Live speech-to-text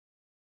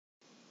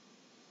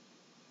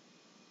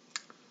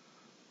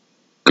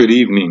Good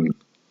evening.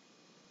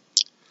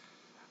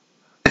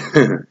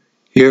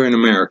 Here in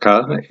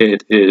America,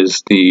 it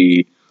is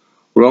the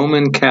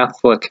Roman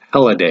Catholic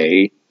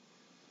holiday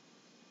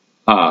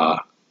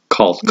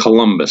called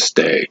Columbus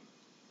Day.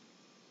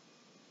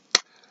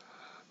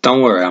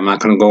 Don't worry, I'm not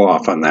going to go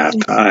off on that.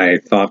 I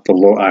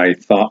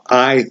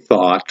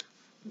thought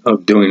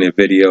of doing a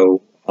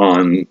video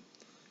on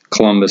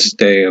Columbus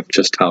Day of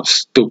just how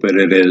stupid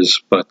it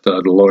is, but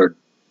the Lord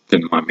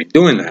didn't want me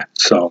doing that.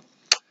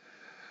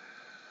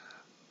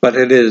 But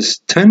it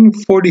is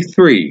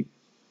 10:43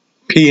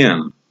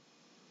 p.m.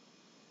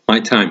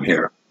 my time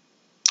here,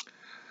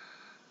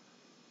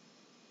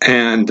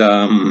 and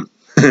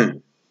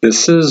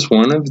this is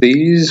one of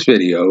these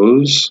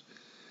videos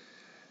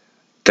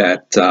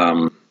that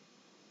I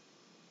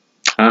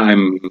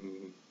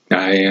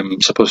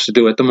am supposed to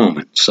do at the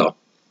moment. So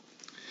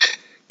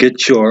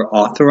get your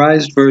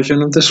authorized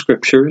version of the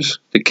Scriptures,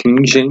 the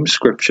King James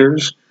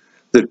Scriptures,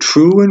 the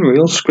true and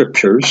real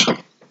Scriptures,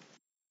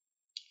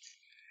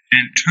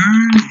 and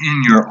turn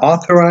in your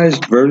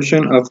authorized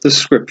version of the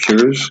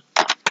Scriptures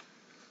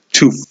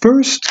to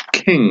 1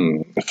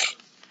 Kings.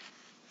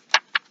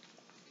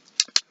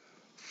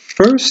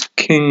 1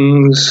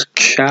 Kings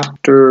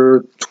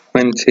chapter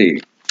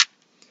 20.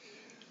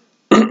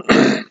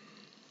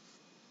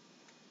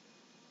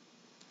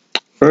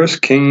 1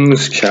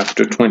 Kings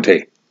chapter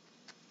 20.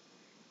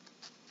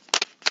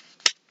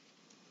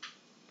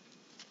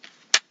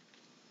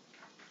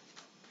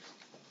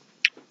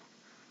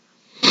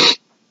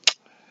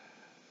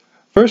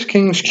 First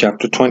Kings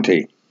chapter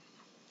 20.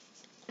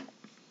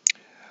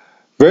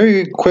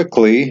 Very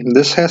quickly,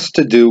 this has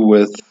to do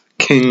with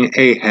King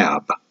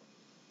Ahab.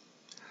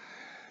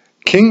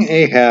 King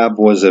Ahab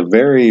was a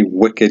very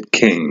wicked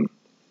king.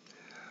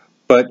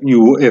 But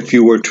if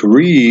you were to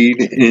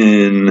read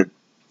in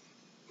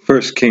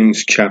 1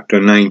 Kings chapter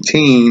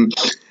 19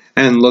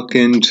 and look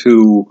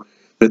into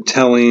the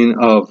telling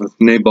of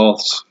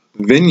Naboth's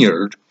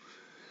vineyard,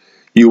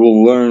 you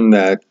will learn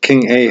that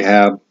King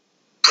Ahab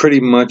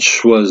pretty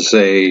much was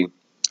a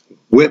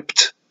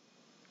whipped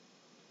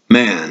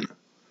man,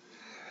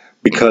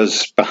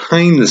 because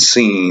behind the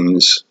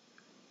scenes,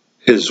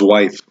 his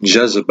wife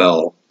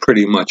Jezebel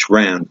pretty much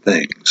ran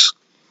things.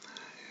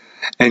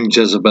 And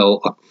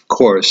Jezebel, of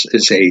course,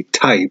 is a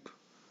type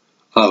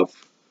of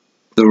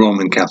the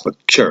Roman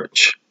Catholic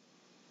Church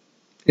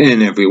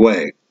in every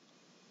way.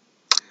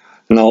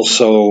 And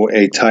also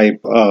a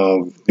type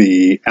of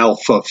the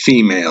alpha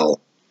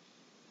female,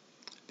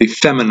 the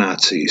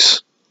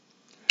feminazis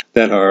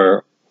that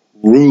are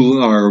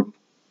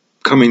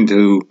coming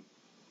to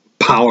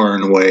power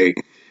in a way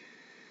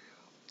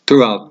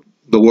throughout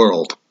the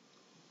world.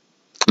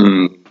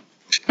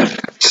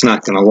 It's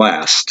not going to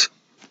last.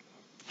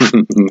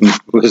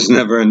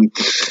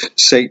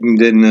 Satan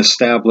didn't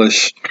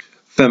establish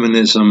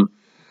feminism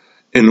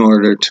in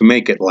order to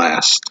make it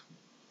last.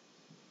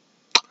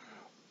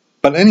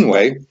 But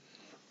anyway,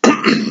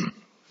 1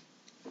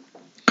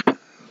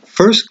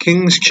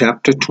 Kings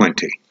chapter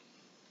 20.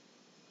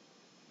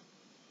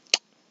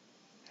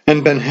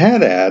 And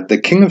Ben-Hadad,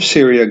 the king of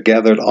Syria,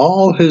 gathered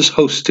all his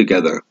hosts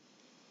together.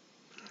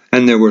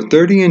 And there were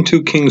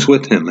 32 kings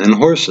with him, and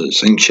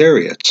horses, and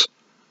chariots.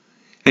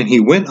 And he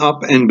went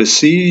up and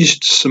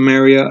besieged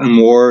Samaria and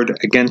warred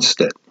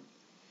against it.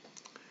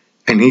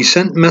 And he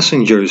sent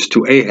messengers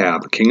to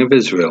Ahab, king of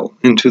Israel,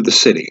 into the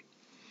city,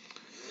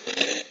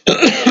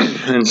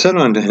 and said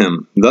unto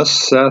him, Thus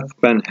saith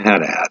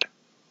Ben-Hadad,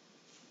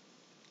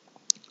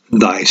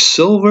 Thy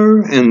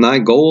silver and thy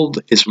gold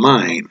is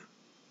mine,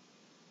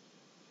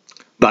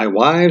 thy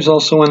wives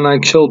also and thy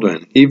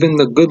children, even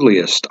the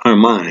goodliest, are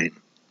mine.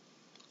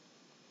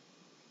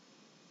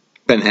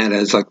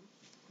 Ben-Hadad's like,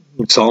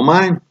 it's all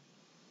mine.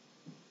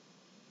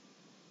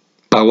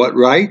 By what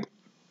right?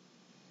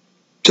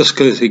 Just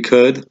because he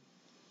could.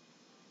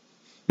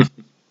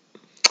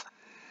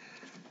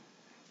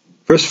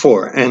 Verse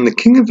 4, And the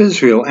king of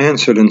Israel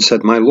answered and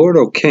said, My lord,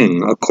 O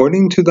king,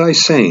 according to thy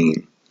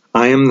saying,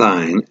 I am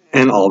thine,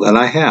 and all that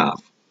I have.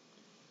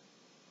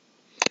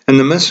 And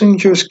the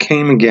messengers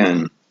came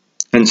again,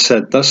 and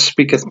said, Thus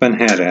speaketh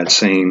Ben-Hadad,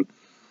 saying,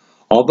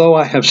 Although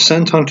I have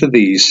sent unto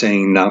thee,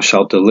 saying, Thou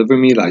shalt deliver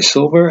me thy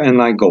silver and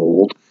thy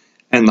gold,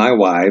 and thy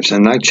wives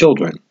and thy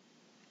children.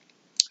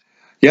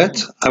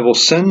 Yet I will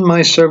send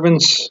my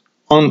servants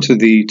unto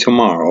thee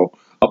tomorrow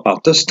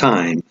about this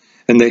time,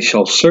 and they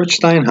shall search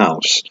thine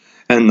house,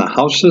 and the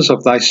houses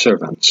of thy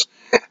servants.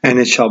 And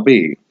it shall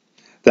be,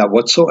 that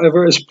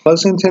whatsoever is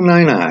pleasant in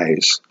thine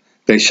eyes,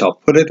 they shall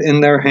put it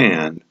in their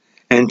hand,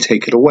 and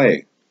take it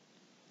away.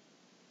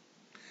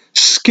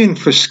 Skin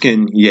for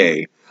skin,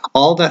 yea,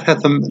 all that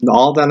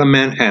a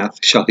man hath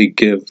shall he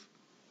give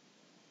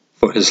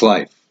for his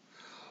life.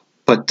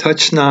 But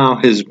touch now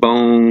his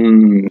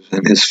bones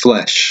and his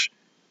flesh,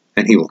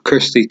 and he will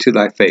curse thee to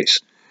thy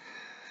face.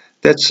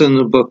 That's in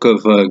the book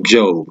of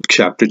Job,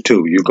 chapter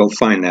 2. You go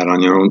find that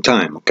on your own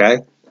time,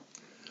 okay?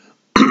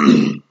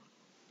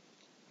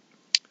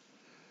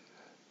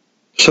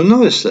 So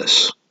notice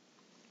this.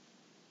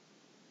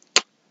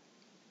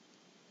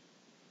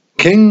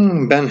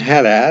 King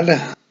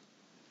Ben-Hadad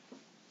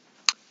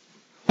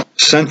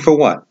Sent for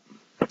what?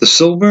 The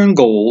silver and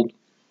gold,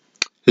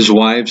 his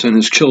wives and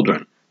his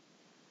children,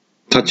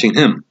 touching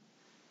him.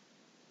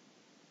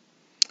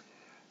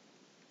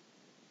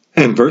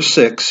 And verse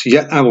 6,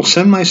 Yet I will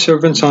send my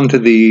servants unto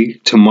thee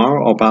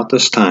tomorrow about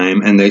this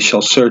time, and they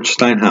shall search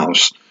thine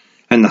house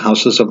and the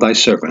houses of thy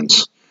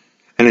servants.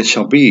 And it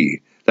shall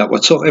be that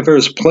whatsoever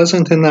is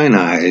pleasant in thine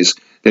eyes,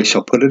 they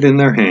shall put it in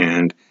their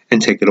hand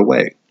and take it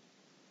away.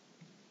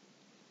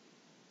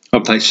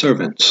 Of thy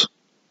servants.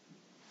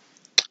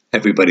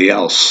 Everybody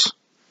else.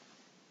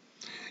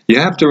 You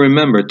have to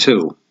remember,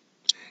 too,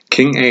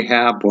 King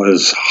Ahab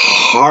was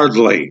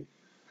hardly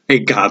a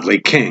godly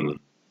king.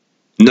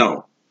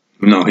 No,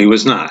 he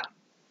was not.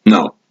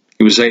 No,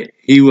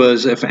 he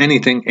was, if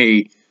anything,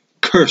 a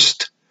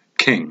cursed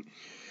king.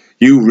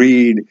 You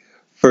read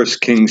 1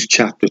 Kings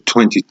chapter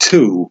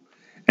 22,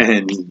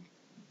 and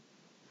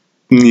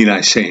need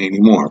I say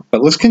any more?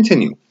 But let's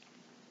continue.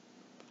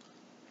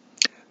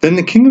 Then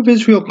the king of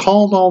Israel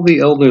called all the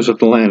elders of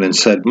the land and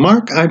said,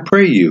 Mark, I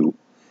pray you,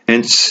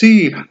 and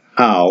see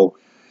how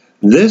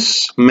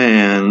this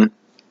man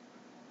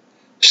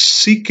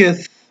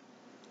seeketh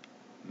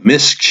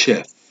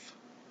mischief.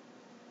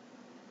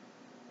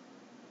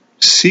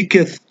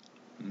 Seeketh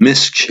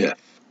mischief.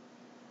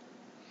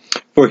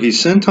 For he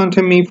sent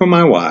unto me for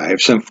my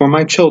wives, and for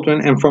my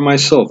children, and for my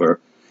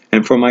silver,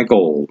 and for my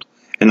gold,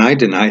 and I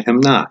denied him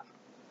not.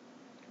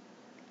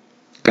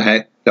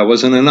 Okay, that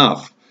wasn't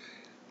enough.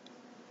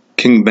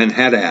 King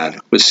Ben-Hadad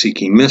was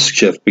seeking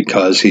mischief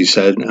because he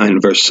said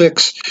in verse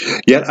 6,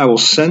 Yet I will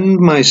send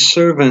my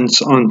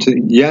servants unto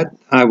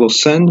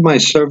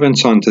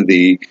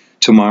thee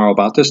tomorrow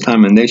about this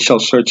time, and they shall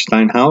search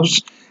thine house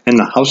and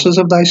the houses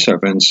of thy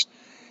servants,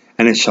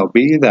 and it shall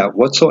be that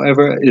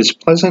whatsoever is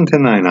pleasant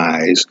in thine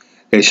eyes,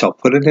 they shall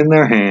put it in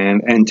their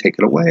hand and take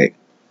it away.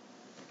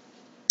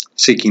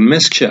 Seeking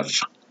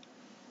mischief.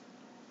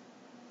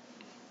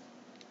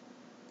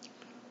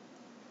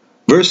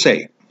 Verse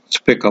 8. Let's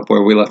pick up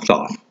where we left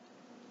off.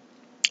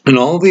 And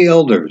all the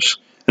elders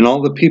and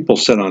all the people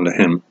said unto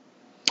him,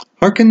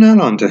 Hearken not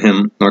unto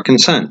him, nor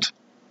consent.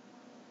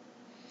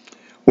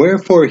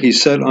 Wherefore he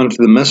said unto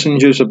the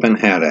messengers of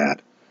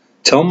Ben-Hadad,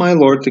 Tell my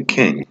lord the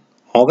king,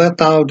 all that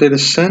thou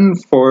didst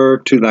send for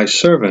to thy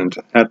servant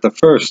at the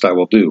first I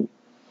will do.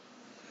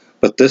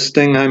 But this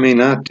thing I may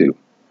not do.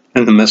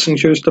 And the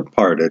messengers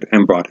departed,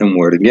 and brought him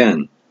word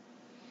again.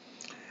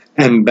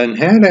 And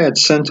Ben-Hadad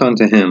sent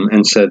unto him,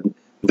 and said,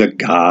 The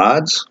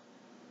gods,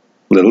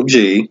 little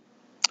g,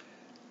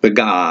 the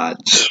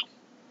gods,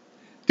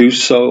 do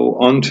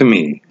so unto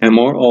me, and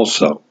more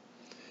also,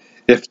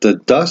 if the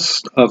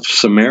dust of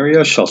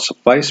Samaria shall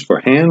suffice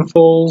for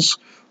handfuls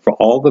for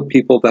all the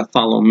people that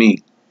follow me.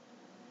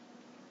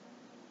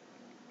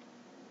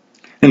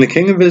 And the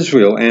king of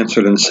Israel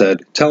answered and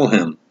said, Tell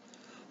him,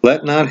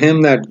 let not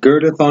him that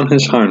girdeth on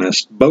his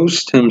harness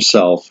boast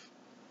himself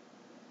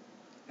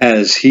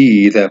as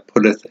he that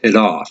putteth it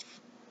off.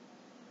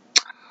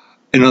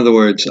 In other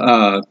words,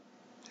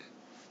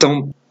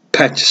 don't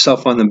pat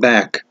yourself on the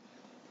back.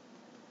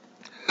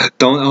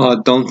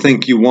 Don't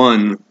think you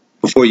won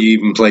before you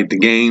even played the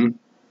game.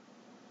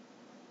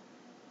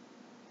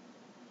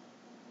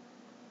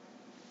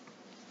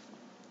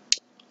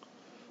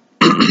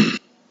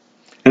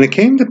 And it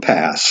came to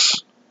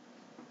pass,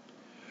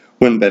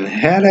 when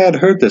Ben-Hadad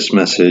heard this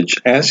message,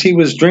 as he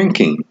was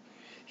drinking,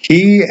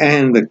 he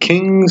and the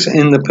kings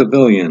in the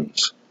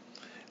pavilions,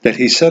 that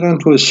he said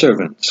unto his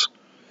servants,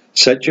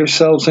 Set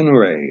yourselves in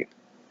array.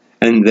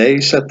 And they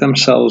set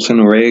themselves in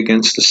array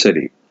against the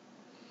city.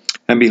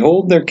 And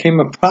behold, there came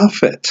a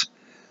prophet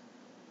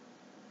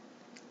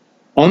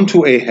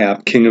unto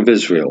Ahab king of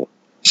Israel,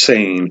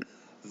 saying,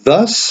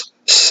 Thus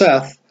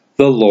saith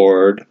the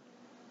Lord,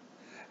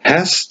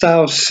 Hast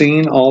thou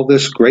seen all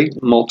this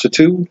great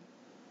multitude?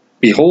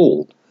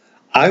 Behold,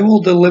 I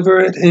will deliver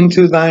it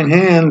into thine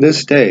hand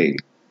this day,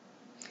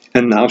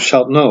 and thou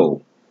shalt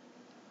know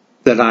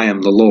that I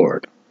am the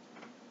Lord.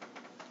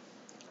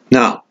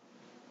 Now,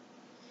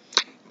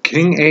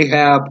 King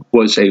Ahab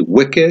was a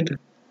wicked,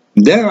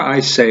 dare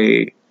I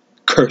say,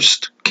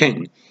 cursed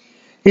king.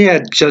 He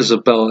had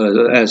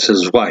Jezebel as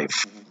his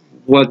wife.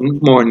 What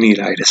more need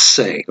I to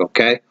say,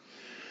 okay?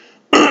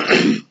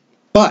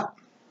 But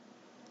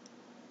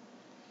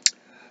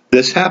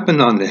this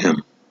happened unto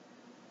him,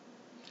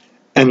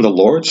 and the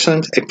Lord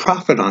sent a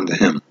prophet unto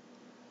him.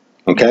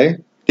 Okay?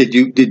 Did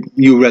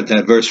you read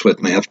that verse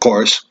with me? Of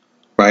course,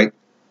 right?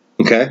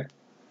 Okay?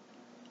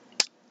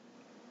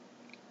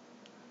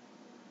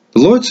 The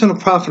Lord sent a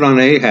prophet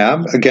unto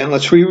Ahab. Again,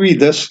 let's reread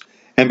this.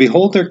 And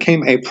behold, there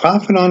came a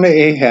prophet unto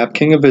Ahab,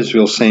 king of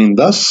Israel, saying,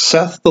 Thus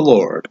saith the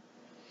Lord,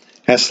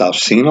 Hast thou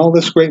seen all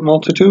this great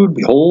multitude?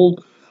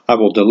 Behold, I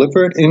will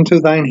deliver it into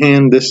thine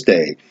hand this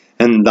day,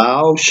 and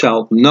thou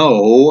shalt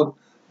know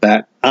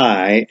that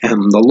I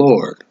am the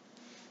Lord.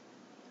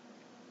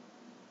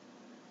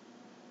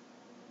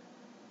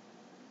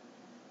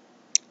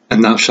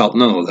 And thou shalt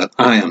know that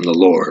I am the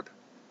Lord.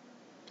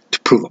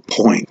 To prove a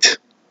point.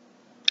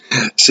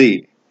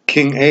 See,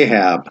 King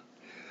Ahab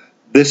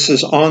This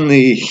is on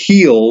the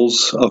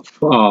heels of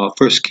 1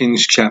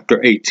 Kings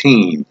chapter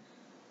 18,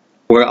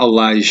 where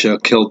Elijah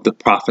killed the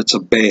prophets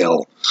of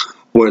Baal,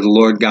 where the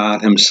Lord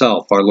God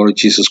himself, our Lord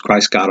Jesus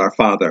Christ, God our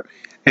Father,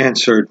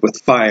 answered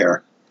with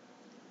fire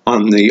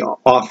on the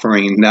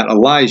offering that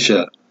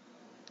Elijah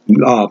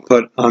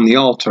put on the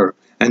altar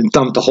and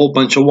dumped a whole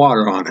bunch of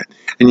water on it.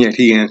 And yet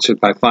he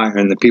answered by fire,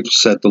 and the people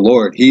said, "The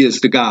Lord, he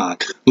is the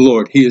God. The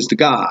Lord, he is the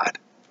God."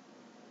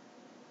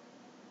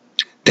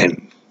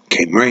 Then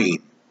came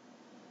rain.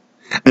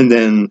 And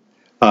then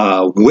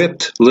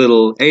whipped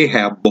little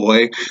Ahab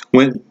boy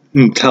went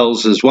and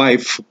tells his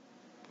wife,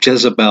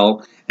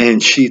 Jezebel,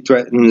 and she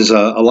threatens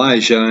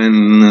Elijah,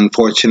 and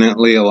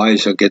unfortunately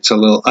Elijah gets a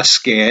little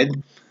scared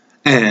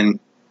and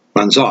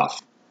runs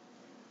off.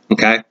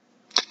 Okay?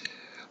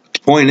 The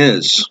point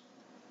is,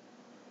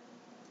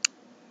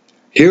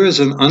 here is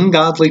an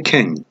ungodly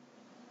king,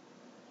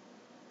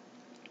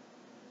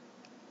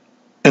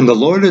 and the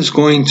Lord is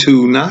going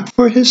to, not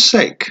for his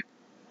sake,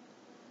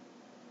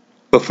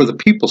 but for the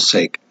people's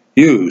sake,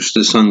 use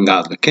this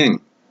ungodly king.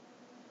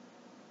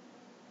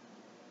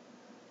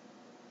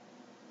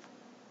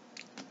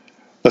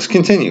 Let's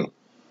continue.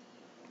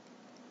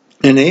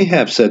 And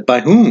Ahab said,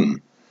 "By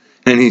whom?"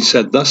 And he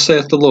said, "Thus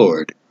saith the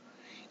Lord,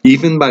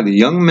 even by the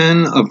young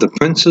men of the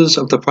princes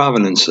of the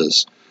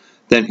provinces."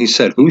 Then he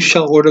said, "Who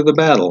shall order the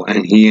battle?"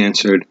 And he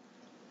answered,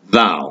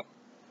 "Thou."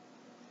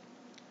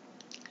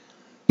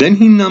 Then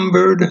he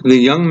numbered the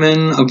young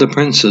men of the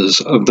princes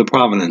of the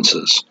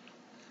provinces,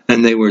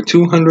 and they were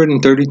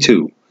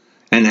 232.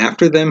 And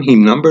after them he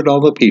numbered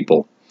all the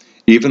people,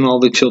 even all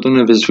the children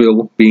of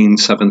Israel, being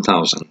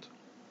 7,000.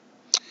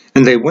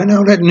 And they went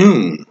out at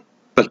noon,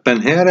 but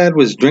Benhadad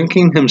was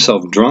drinking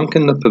himself drunk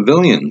in the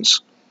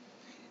pavilions,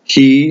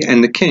 he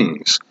and the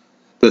kings,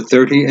 the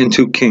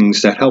 32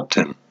 kings that helped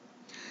him.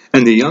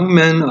 And the young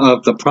men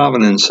of the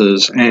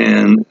provinces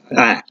and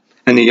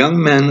the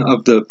young men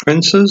of the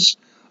princes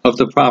of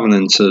the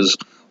provinces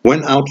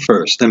went out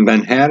first, and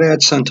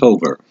Benhadad sent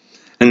over,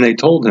 and they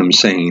told him,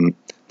 saying,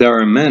 "There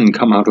are men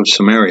come out of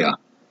Samaria."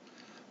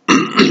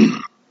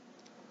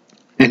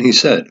 And he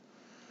said,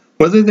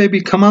 "Whether they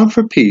be come out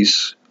for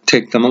peace,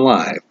 take them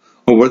alive,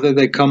 or whether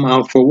they come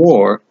out for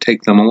war,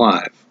 take them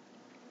alive."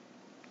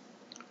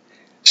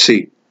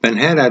 See,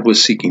 Benhadad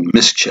was seeking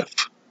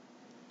mischief.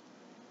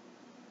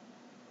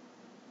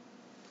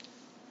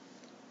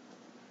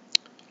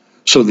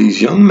 So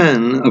these young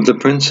men of the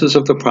princes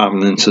of the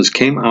provinces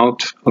came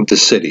out of the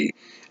city,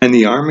 and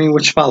the army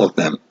which followed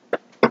them.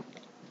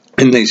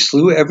 And they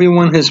slew every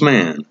one his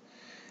man.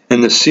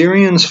 And the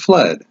Syrians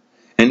fled,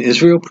 and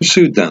Israel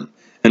pursued them.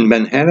 And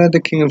Benhadad the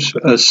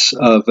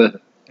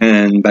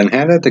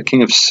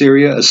king of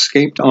Syria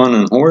escaped on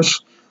an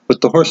horse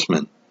with the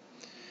horsemen.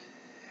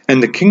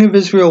 And the king of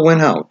Israel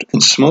went out,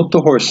 and smote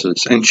the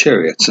horses and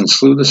chariots, and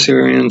slew the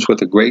Syrians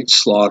with a great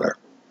slaughter.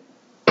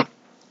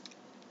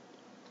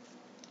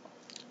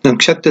 Now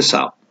check this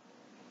out.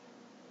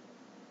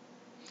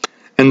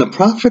 And the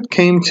prophet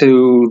came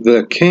to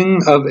the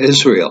king of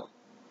Israel.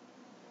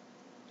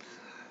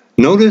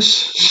 Notice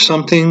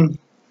something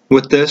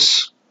with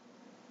this.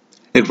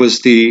 It was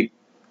the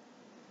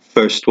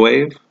first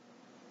wave.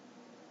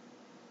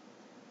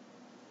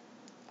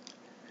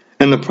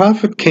 And the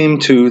prophet came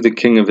to the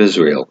king of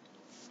Israel,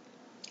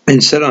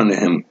 and said unto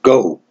him,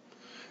 "Go,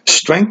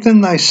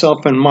 strengthen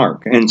thyself and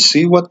mark, and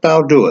see what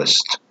thou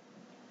doest.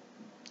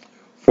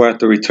 For at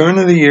the return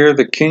of the year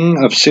the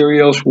king of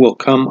Syria will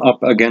come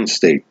up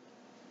against thee."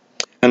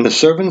 And the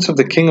servants of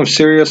the king of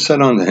Syria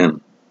said unto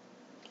him,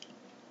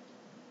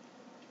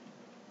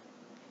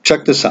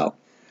 check this out,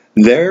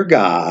 "Their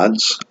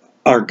gods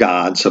are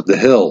gods of the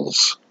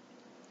hills.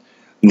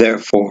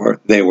 Therefore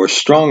they were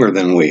stronger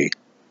than we.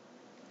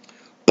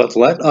 But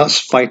let us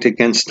fight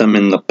against them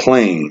in the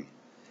plain,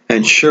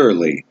 and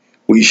surely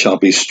we shall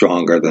be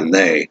stronger than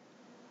they."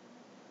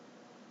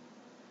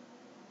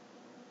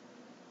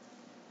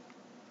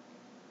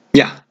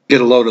 Yeah,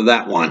 get a load of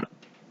that one.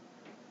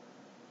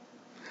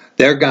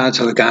 Their gods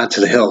are the gods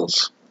of the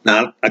hills,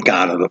 not a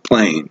god of the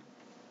plain.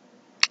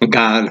 A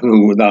god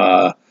who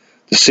the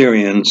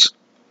Syrians,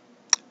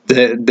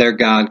 their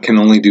god can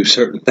only do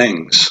certain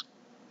things,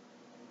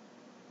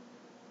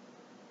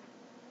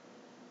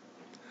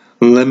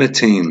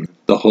 limiting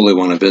the Holy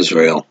One of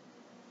Israel.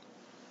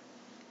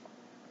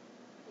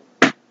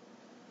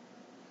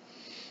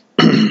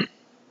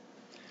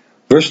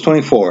 Verse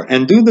 24,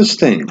 "And do this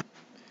thing,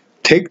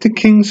 take the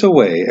kings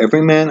away,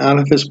 every man out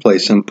of his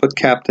place, and put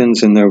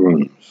captains in their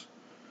rooms.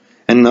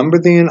 And number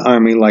thee an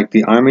army like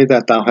the army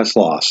that thou hast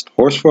lost,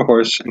 horse for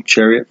horse, and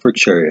chariot for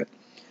chariot.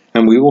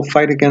 And we will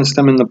fight against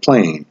them in the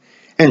plain,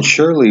 and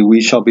surely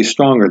we shall be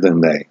stronger than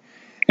they."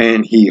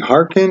 And he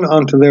hearkened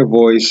unto their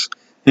voice,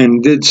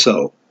 and did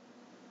so.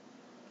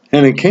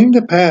 And it came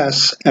to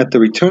pass at the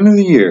return of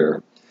the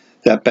year,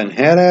 that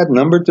Benhadad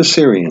numbered the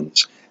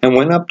Syrians, and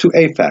went up to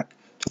Aphek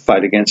to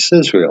fight against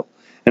Israel.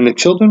 And the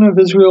children of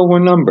Israel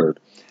were numbered,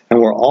 and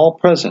were all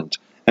present,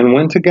 and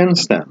went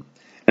against them.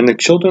 And the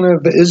children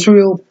of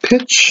Israel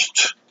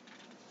pitched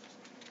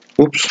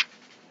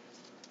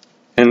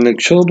And the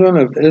children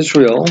of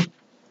Israel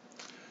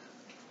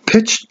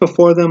pitched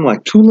before them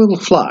like two little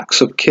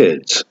flocks of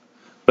kids,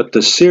 but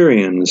the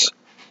Syrians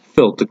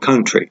filled the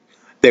country.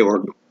 They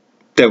were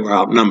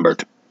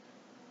outnumbered.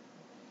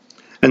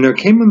 And there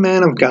came a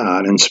man of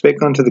God, and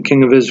spake unto the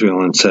king of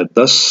Israel, and said,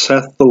 Thus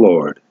saith the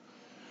Lord,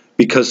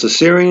 because the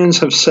Syrians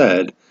have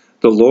said,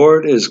 The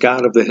Lord is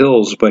God of the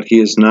hills, but he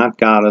is not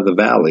God of the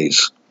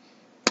valleys.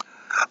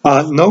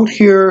 Note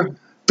here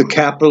the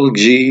capital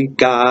G,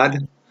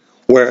 God,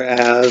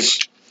 whereas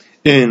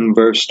in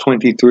verse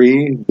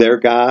 23, they're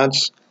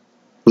gods,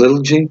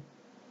 little g.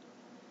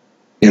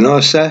 You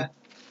notice that?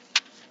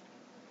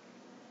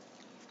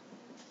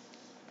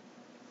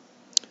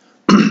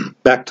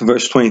 Back to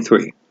verse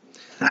 23.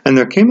 And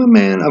there came a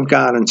man of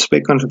God, and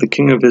spake unto the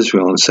king of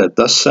Israel, and said,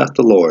 Thus saith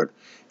the Lord,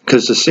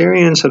 because the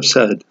Syrians have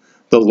said,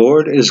 The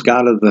Lord is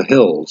God of the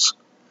hills,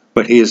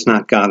 but he is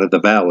not God of the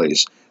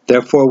valleys.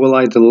 Therefore will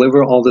I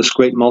deliver all this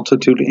great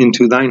multitude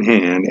into thine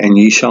hand, and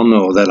ye shall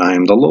know that I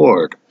am the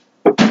Lord.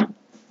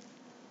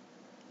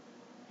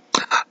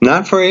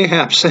 Not for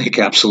Ahab's sake,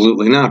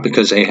 absolutely not,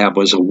 because Ahab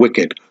was a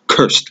wicked,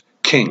 cursed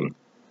king.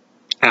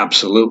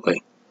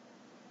 Absolutely.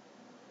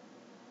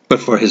 But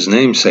for his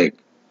name's sake,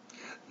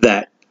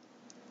 that,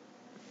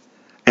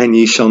 and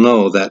ye shall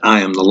know that I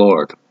am the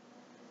Lord.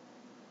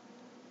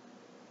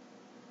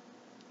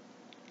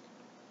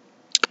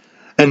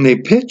 And they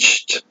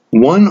pitched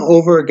one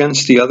over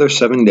against the other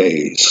 7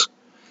 days.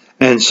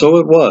 And so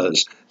it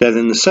was, that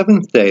in the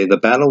 7th day the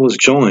battle was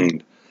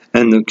joined,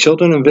 and the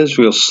children of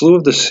Israel slew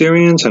of the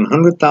Syrians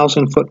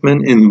 100,000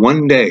 footmen in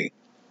 1 day.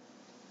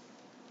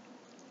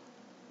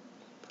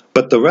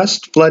 But the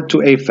rest fled to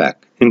Aphek,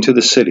 into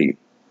the city.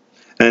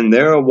 And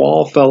there a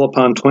wall fell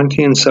upon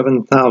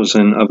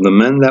 27,000 of the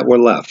men that were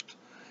left.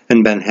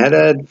 And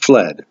Benhadad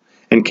fled,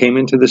 and came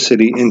into the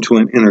city into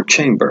an inner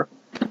chamber.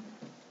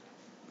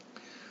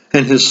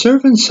 And his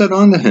servants said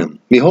unto him,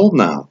 Behold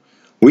now,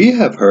 we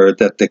have heard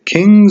that the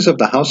kings of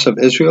the house of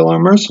Israel are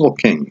merciful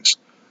kings.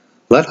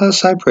 Let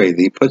us, I pray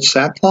thee, put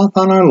sackcloth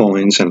on our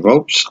loins and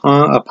ropes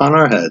upon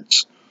our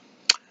heads,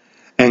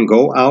 and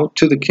go out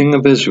to the king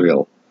of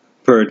Israel.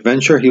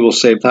 Peradventure he will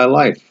save thy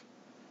life.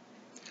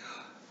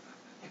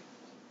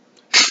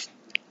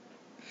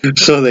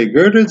 So they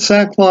girded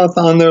sackcloth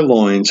on their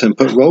loins, and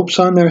put ropes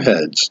on their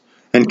heads,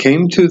 and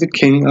came to the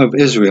king of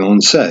Israel,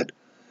 and said,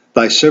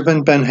 Thy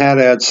servant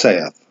Benhadad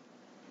saith,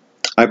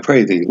 I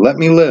pray thee, let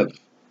me live.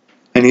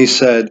 And he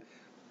said,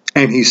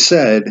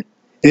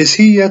 Is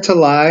he yet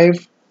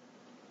alive?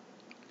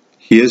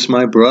 He is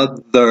my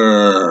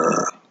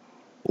brother.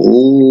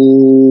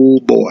 Oh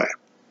boy.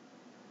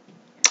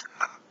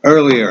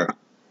 Earlier,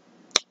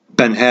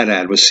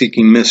 Benhadad was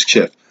seeking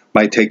mischief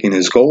by taking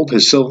his gold,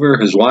 his silver,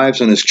 his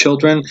wives, and his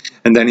children,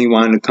 and then he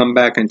wanted to come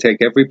back and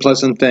take every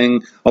pleasant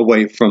thing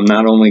away from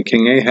not only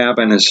King Ahab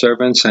and his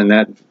servants, and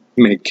that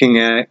made King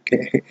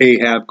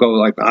Ahab go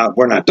like,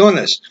 we're not doing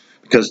this,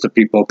 because the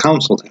people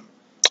counseled him.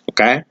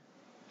 Okay?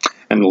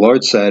 And the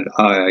Lord said,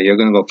 you're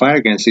going to go fight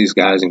against these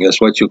guys, and guess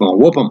what? You're going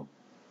to whoop them.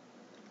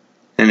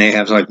 And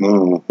Ahab's like,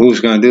 well, who's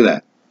going to do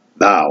that?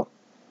 Thou.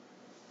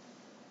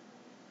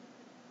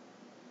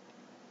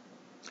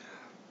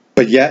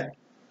 But yet,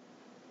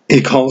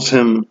 he calls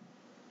him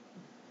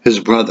his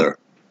brother.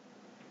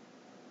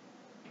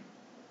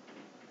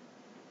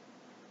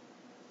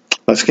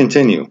 Let's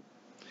continue.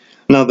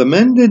 Now the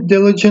men did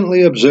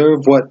diligently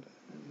observe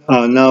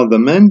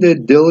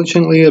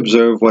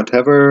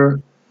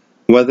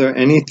whether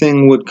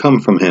anything would come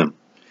from him,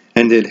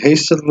 and did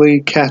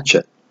hastily catch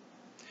it.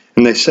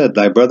 And they said,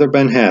 Thy brother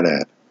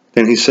Benhadad.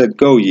 Then he said,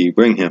 Go ye,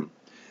 bring him.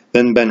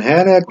 Then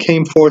Benhadad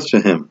came forth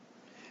to him,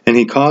 and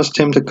he caused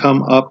him to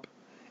come up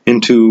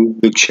into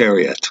the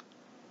chariot.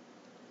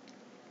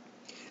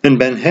 And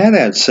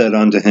Benhadad said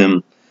unto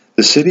him,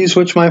 The cities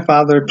which my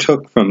father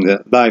took from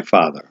thy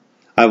father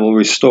I will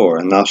restore,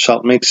 and thou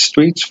shalt make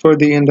streets for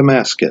thee in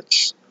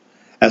Damascus,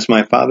 as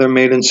my father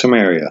made in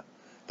Samaria.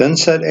 Then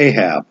said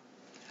Ahab,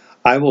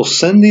 I will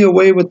send thee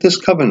away with this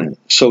covenant.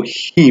 So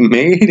he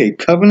made a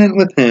covenant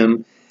with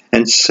him,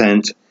 and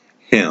sent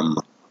him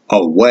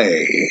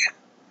away.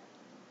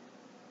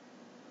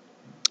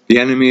 The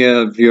enemy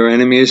of your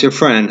enemy is your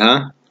friend,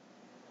 huh?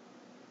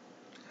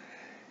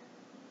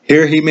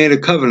 Here he made a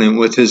covenant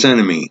with his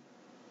enemy,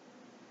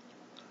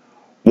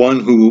 one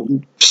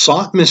who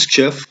sought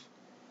mischief,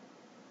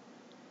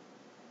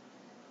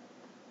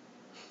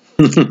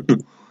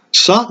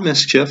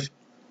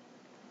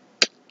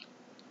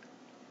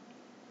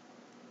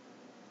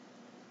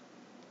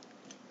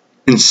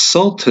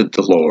 insulted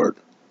the Lord,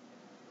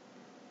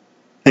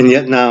 and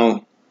yet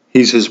now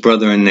he's his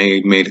brother, and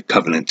they made a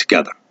covenant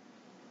together.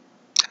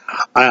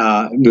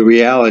 The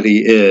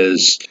reality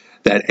is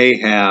that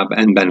Ahab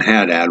and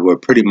Benhadad were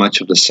pretty much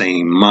of the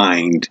same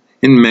mind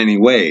in many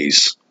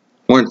ways,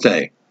 weren't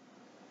they?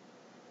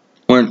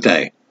 Weren't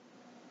they?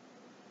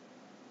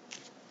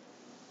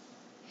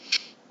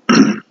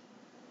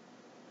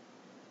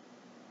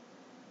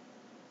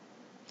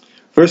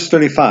 Verse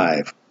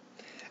 35,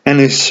 And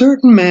a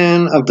certain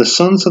man of the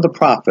sons of the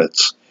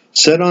prophets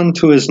said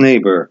unto his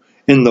neighbor,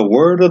 in the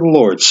word of the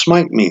Lord,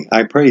 smite me,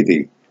 I pray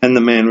thee. And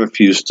the man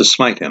refused to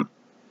smite him.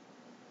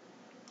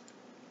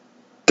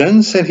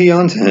 Then said he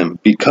unto him,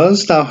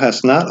 Because thou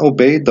hast not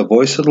obeyed the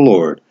voice of the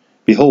Lord,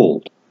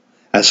 behold,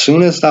 as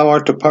soon as thou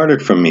art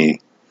departed from me,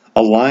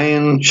 a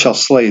lion shall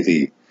slay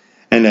thee.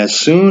 And as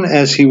soon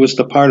as he was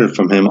departed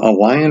from him, a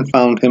lion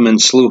found him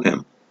and slew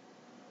him.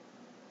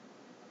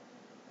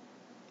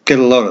 Get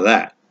a load of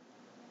that.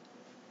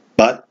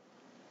 But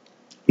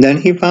then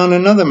he found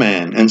another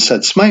man, and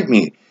said, Smite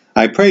me,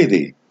 I pray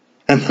thee.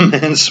 And the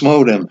man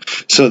smote him,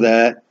 so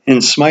that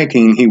in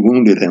smiting he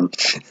wounded him.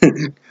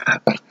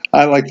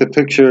 I like the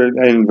picture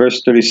in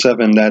verse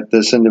 37 that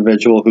this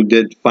individual who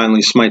did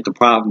finally smite the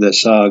prophet,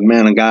 this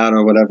man of God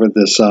or whatever,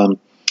 this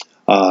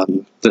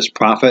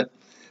prophet,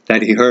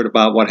 that he heard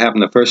about what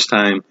happened the first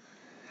time,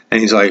 and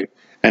he's like,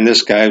 and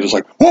this guy was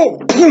like, whoa,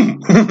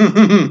 boom,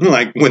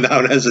 like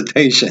without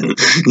hesitation,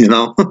 you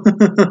know.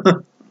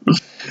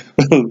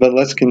 But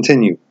let's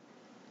continue.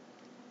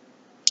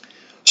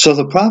 So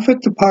the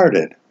prophet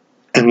departed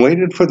and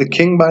waited for the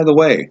king by the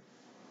way,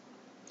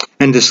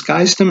 and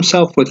disguised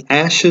himself with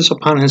ashes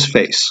upon his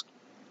face.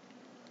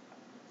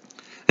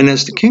 And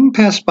as the king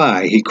passed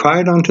by, he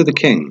cried unto the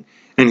king,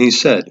 and he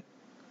said,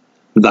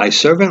 Thy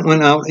servant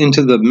went out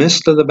into the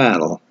midst of the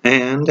battle,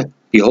 and,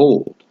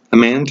 behold, a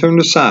man turned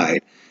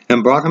aside,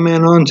 and brought a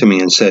man unto me,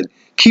 and said,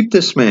 Keep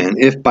this man,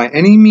 if by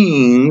any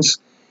means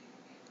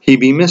he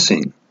be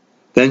missing,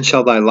 then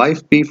shall thy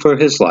life be for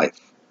his life,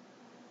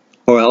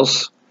 or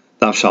else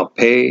thou shalt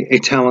pay a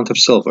talent of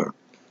silver.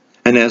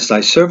 And as thy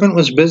servant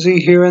was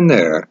busy here and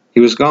there, he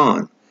was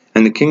gone.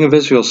 And the king of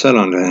Israel said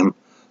unto him,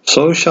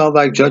 So shall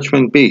thy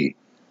judgment be,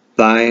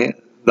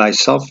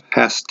 thyself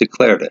hast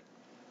declared it.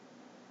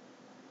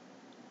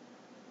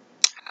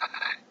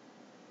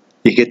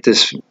 You get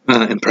this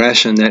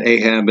impression that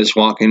Ahab is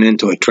walking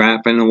into a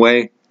trap in a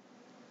way.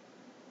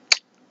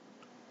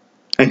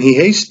 And he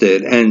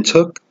hasted and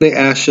took the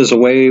ashes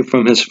away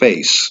from his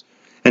face.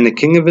 And the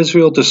king of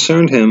Israel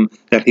discerned him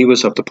that he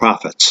was of the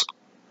prophets.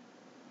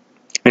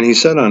 And he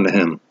said unto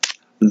him,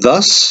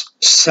 Thus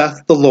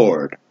saith the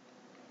Lord,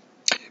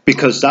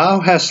 Because thou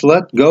hast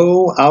let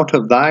go out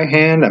of thy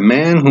hand a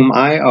man whom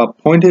I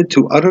appointed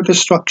to utter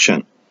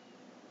destruction,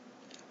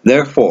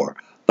 therefore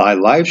thy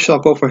life shall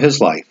go for his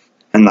life,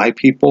 and thy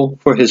people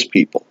for his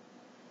people.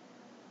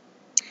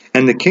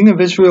 And the king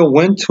of Israel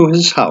went to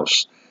his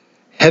house,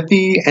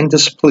 heavy and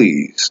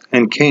displeased,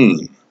 and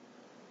came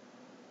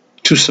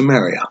to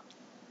Samaria.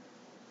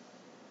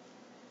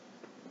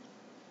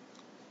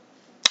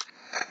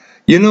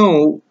 You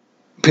know,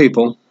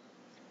 people,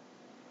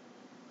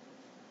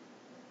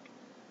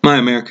 my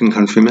American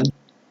countrymen,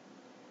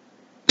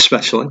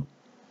 especially,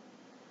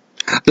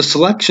 the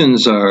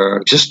selections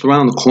are just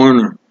around the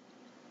corner.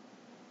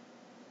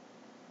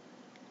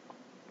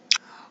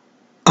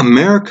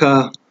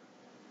 America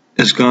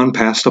has gone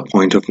past a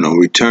point of no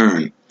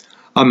return.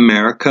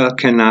 America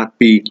cannot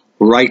be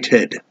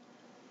righted.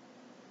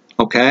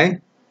 Okay?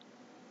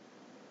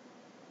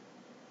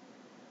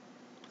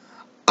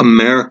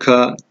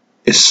 America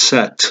is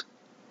set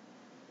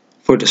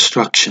for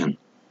destruction.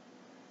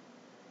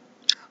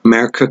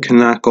 America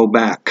cannot go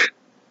back,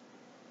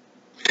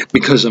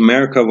 because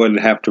America would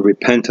have to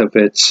repent of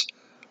its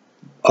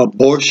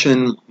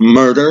abortion,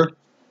 murder,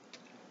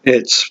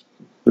 its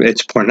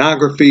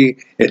pornography,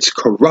 its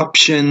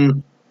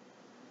corruption,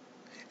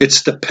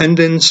 its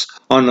dependence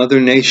on other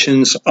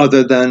nations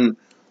other than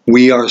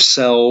we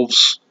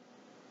ourselves.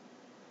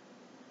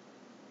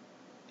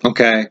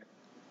 Okay?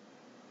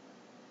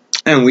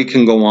 And we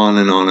can go on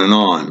and on and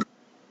on.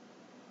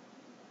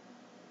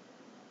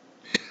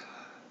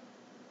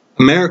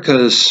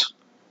 America's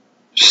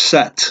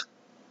set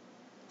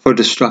for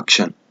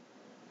destruction.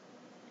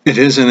 It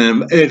is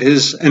an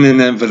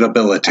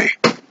inevitability.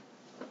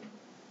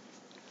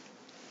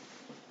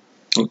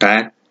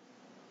 Okay?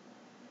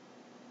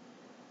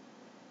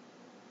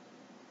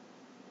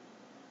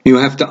 You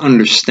have to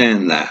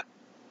understand that.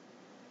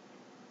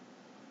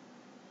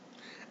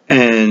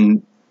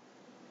 And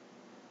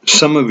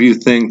some of you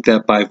think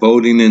that by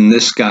voting in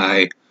this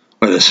guy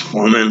or this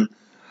woman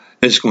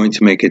is going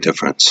to make a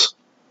difference.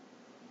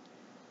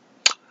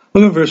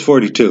 Look at verse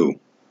 42.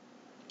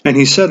 And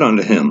he said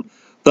unto him,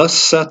 Thus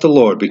saith the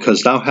Lord,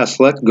 because thou hast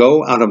let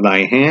go out of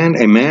thy hand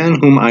a man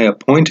whom I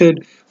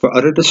appointed for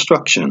utter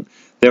destruction,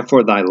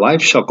 therefore thy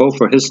life shall go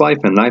for his life,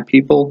 and thy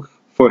people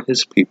for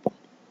his people.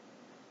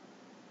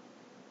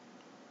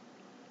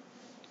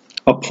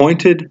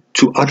 Appointed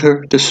to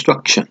utter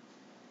destruction.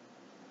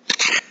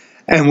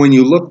 And when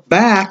you look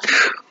back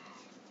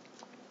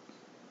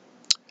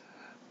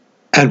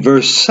at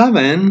verse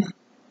 7,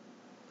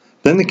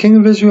 then the king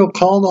of Israel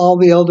called all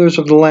the elders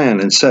of the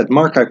land and said,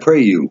 Mark, I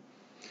pray you,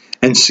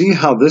 and see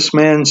how this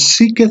man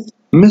seeketh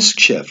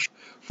mischief.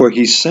 For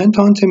he sent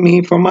unto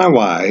me for my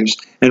wives,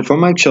 and for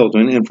my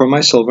children, and for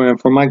my silver, and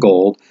for my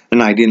gold,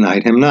 and I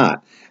denied him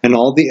not. And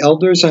all the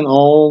elders and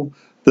all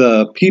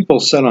the people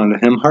said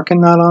unto him, Hearken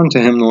not unto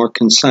him, nor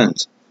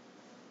consent.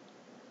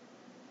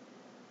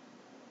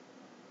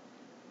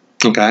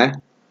 Okay?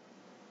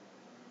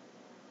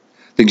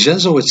 The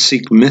Jesuits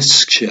seek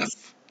mischief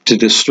to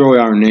destroy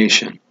our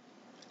nation,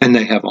 and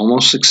they have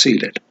almost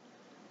succeeded.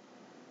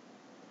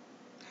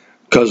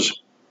 Because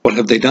what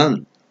have they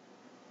done?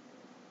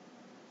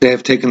 They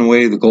have taken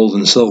away the gold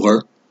and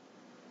silver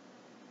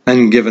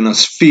and given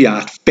us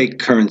fiat, fake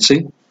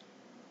currency,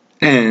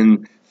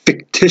 and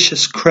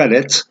fictitious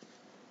credits.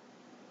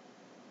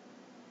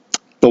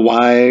 The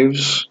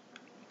wives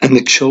and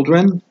the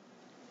children,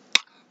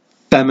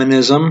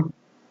 feminism,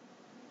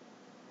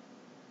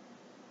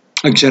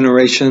 a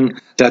generation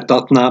that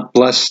doth not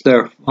bless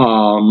their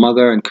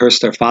mother and curse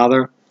their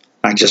father.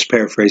 I just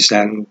paraphrased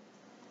that and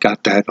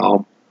got that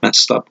all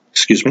messed up.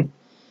 Excuse me.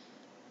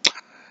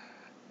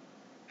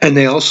 And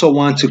they also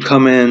want to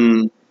come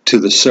in to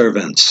the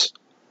servants'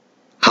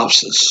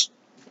 houses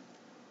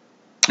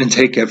and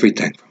take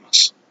everything from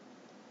us.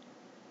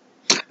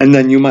 And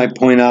then you might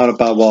point out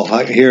about, well,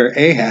 here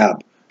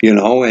Ahab,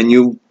 and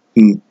you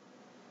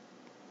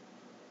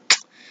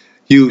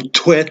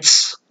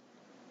twits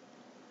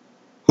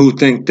who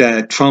think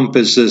that Trump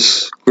is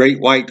this great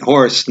white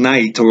horse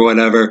knight or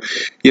whatever,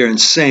 you're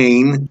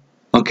insane,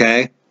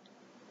 okay?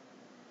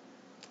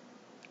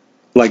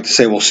 Like to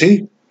say, well,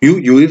 see,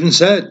 you even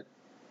said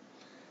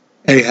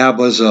Ahab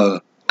was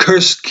a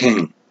cursed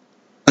king,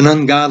 an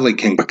ungodly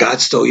king, but God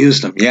still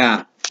used him.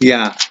 Yeah,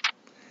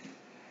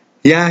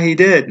 he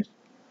did.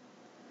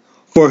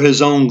 For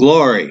his own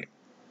glory.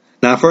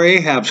 Not for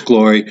Ahab's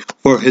glory,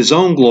 for his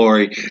own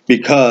glory,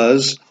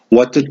 because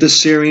what did the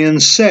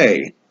Syrians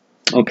say?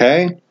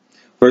 Okay?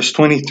 Verse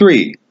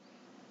 23.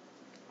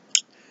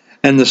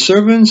 And the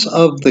servants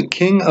of the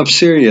king of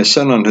Syria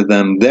said unto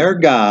them, their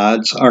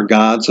gods are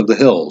gods of the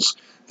hills,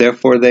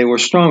 therefore they were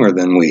stronger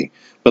than we.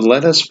 But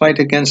let us fight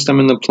against them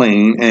in the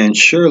plain, and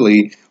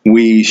surely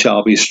we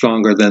shall be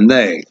stronger than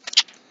they.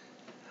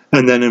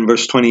 And then in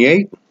verse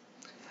 28,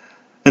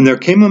 and there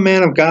came a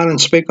man of God and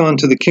spake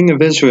unto the king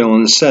of Israel,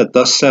 and said,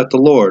 thus saith the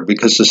Lord,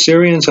 because the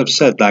Syrians have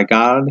said, thy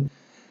God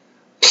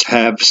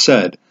have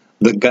said,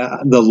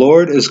 the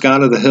Lord is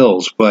God of the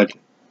hills, but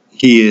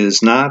he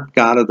is not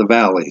God of the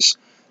valleys.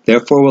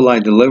 Therefore will I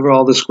deliver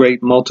all this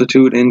great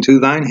multitude into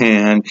thine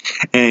hand,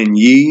 and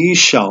ye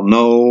shall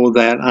know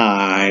that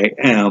I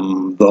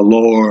am the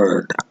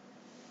Lord.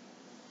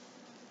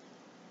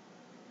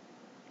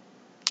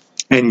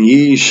 And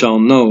ye shall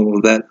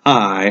know that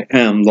I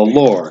am the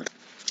Lord.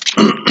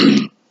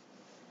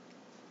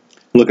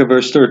 Look at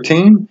verse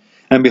 13.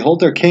 And behold,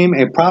 there came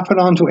a prophet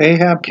unto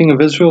Ahab, king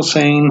of Israel,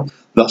 saying,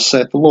 thus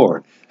saith the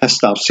Lord,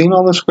 hast thou seen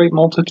all this great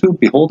multitude?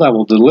 Behold, I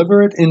will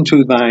deliver it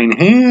into thine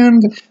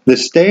hand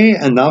this day,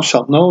 and thou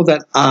shalt know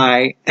that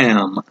I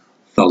am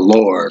the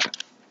Lord.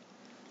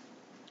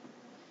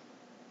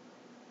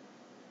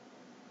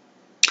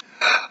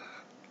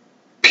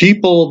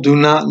 People do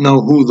not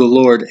know who the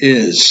Lord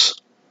is.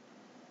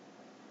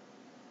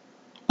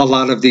 A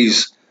lot of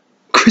these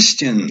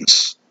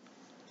Christians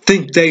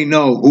think they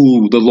know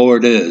who the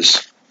Lord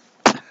is.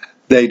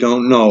 They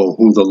don't know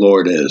who the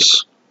Lord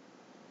is.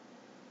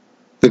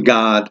 The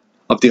God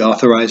of the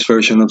authorized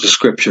version of the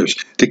Scriptures,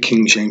 the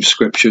King James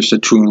Scriptures, the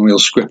true and real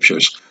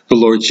Scriptures, the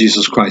Lord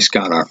Jesus Christ,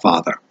 God our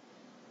Father.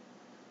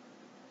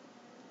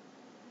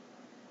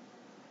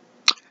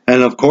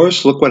 And of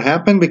course, look what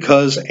happened,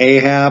 because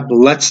Ahab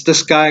lets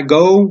this guy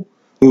go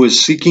who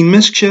is seeking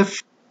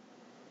mischief.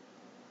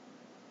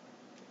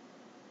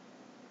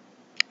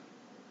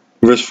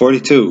 Verse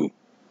 42,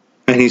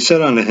 and he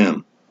said unto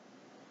him,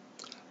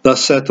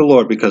 thus saith the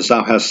Lord, because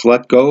thou hast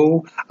let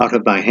go out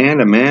of thy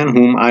hand a man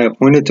whom I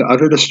appointed to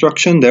utter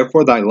destruction,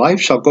 therefore thy life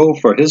shall go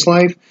for his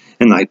life,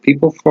 and thy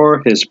people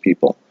for his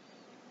people.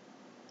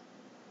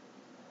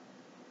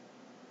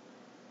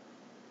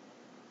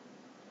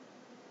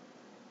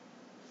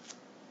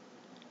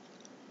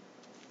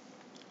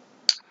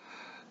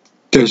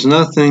 There's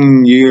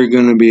nothing you're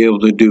going to be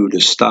able to do to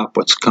stop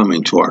what's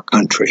coming to our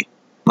country,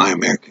 my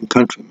American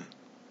countrymen.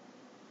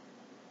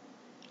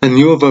 And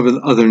you of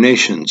other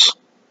nations,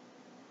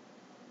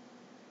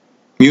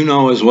 you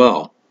know as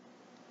well.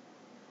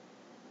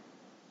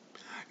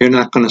 You're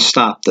not going to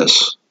stop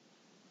this.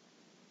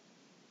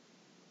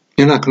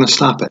 You're not going to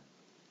stop it.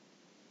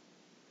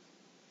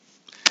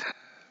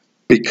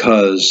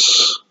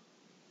 Because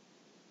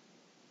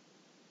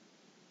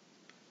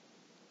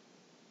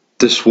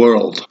this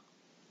world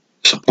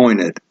is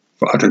appointed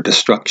for utter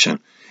destruction.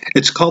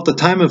 It's called the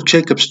time of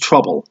Jacob's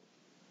trouble.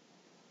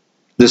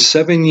 The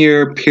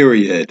 7-year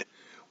period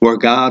where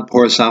God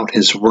pours out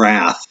his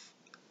wrath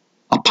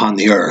upon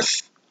the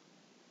earth.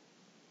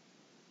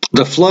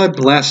 The flood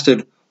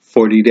lasted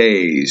 40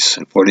 days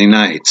and 40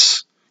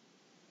 nights.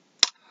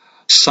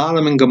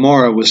 Sodom and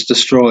Gomorrah was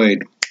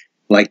destroyed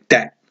like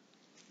that.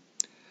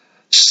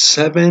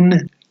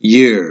 7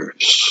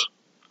 years.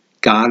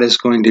 God is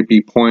going to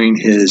be pouring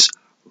his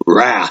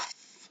wrath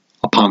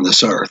upon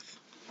this earth.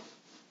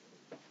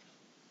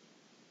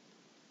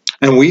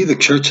 And we, the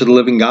Church of the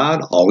Living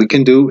God, all we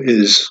can do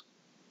is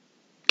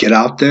get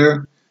out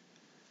there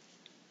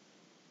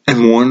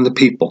and warn the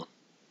people.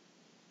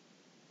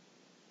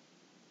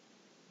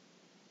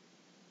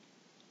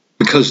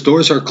 Because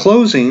doors are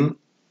closing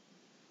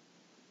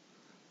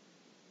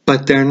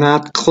but they're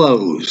not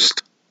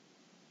closed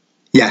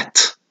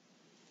yet.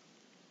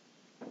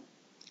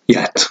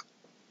 Yet.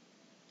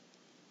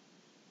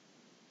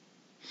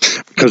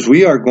 Because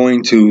we are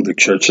going to, the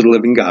Church of the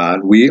Living God,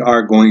 we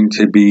are going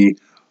to be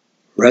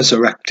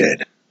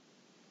resurrected,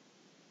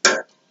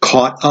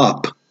 caught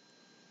up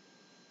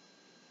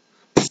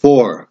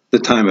before the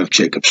time of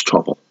Jacob's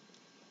trouble.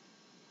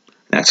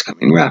 That's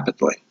coming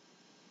rapidly.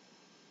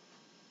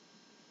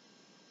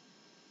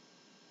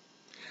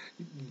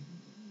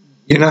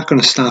 You're not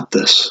going to stop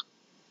this.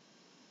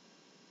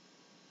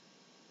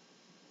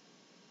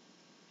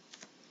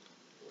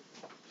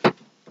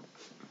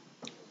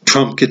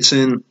 Trump gets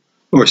in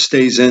or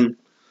stays in,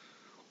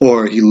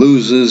 or he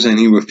loses and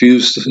he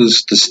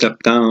refuses to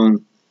step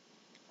down.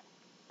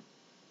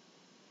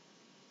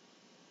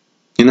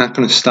 You're not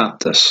going to stop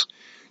this.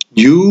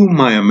 You,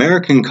 my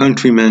American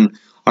countrymen,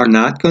 are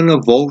not going to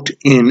vote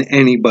in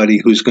anybody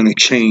who's going to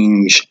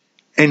change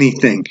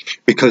anything,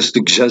 because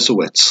the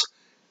Jesuits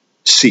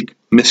seek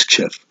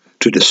mischief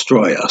to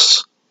destroy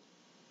us.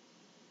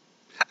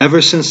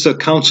 Ever since the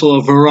Council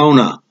of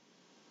Verona,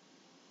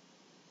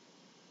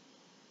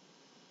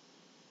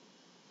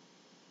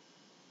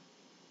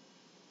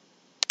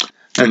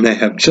 and they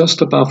have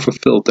just about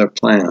fulfilled their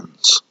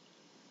plans.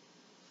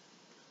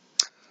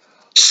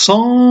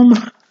 Psalm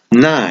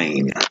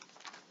 9.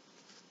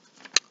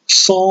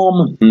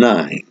 Psalm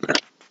 9.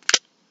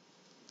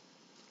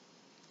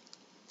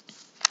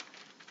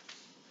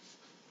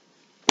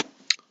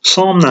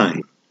 Psalm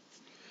 9.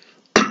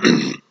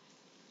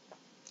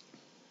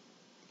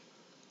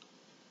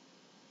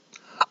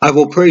 I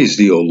will praise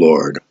thee, O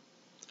Lord.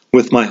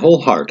 With my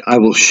whole heart I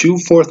will shew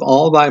forth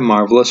all thy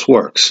marvelous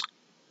works.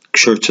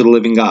 Church of the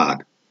Living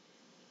God.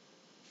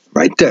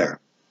 Right there.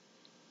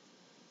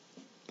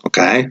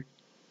 Okay?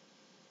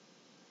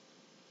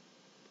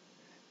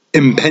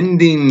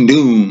 Impending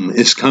doom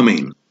is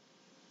coming.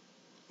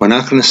 We're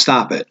not going to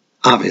stop it,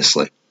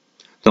 obviously.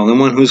 The only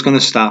one who's going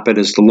to stop it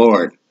is the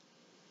Lord.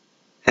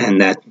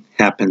 And that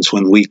happens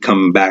when we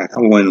come back,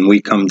 when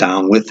we come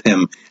down with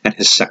him at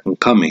his second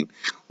coming,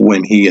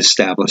 when he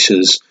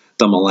establishes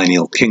the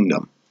millennial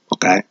kingdom.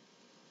 Okay?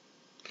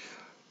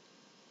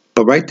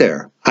 But right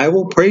there, I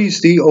will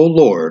praise thee, O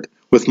Lord,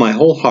 with my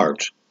whole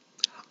heart.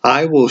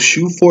 I will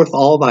shew forth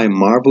all thy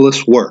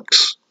marvelous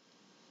works.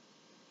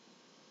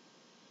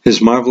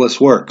 His marvelous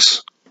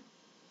works.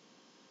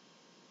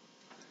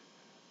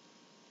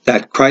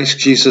 That Christ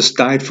Jesus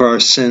died for our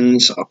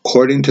sins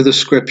according to the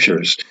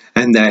Scriptures,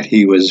 and that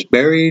he was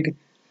buried,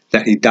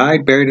 that he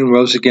died, buried, and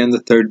rose again the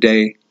third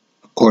day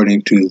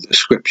according to the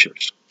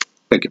Scriptures.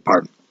 Beg your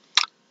pardon.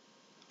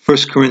 1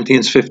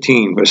 Corinthians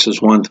 15, verses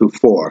 1 through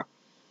 4.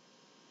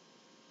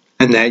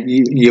 And that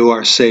you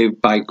are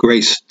saved by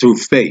grace through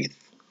faith.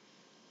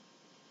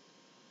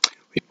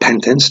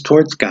 Repentance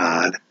towards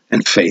God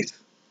and faith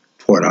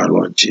toward our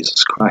Lord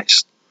Jesus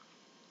Christ.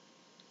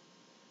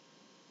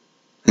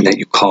 And that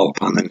you call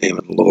upon the name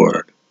of the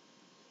Lord.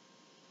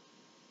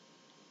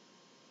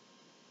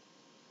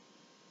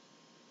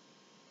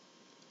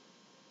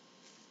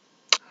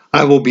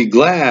 I will be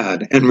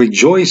glad and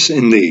rejoice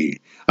in thee.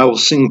 I will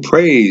sing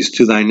praise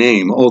to thy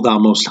name, O thou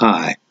most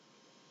high.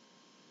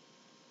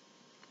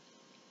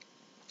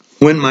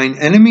 When mine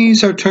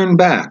enemies are turned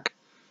back,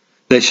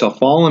 they shall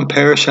fall and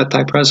perish at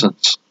thy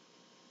presence.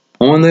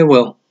 Oh, and they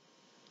will.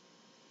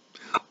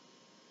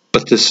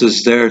 But this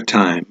is their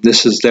time.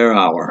 This is their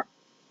hour.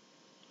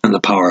 And the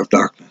power of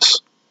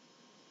darkness.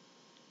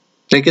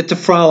 They get to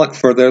frolic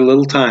for their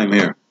little time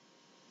here.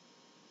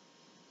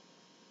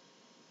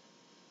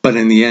 But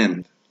in the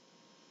end,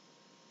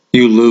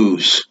 you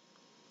lose.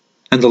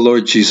 And the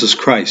Lord Jesus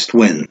Christ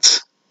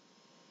wins.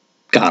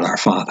 God our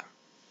Father.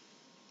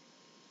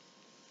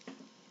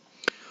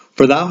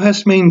 For thou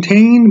hast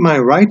maintained my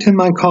right and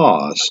my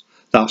cause.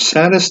 Thou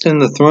sattest in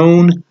the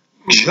throne,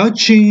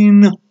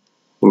 judging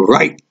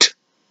right.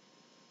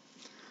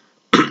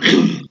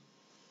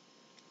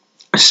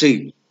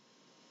 See,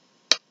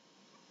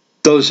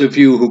 those of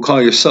you who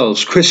call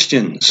yourselves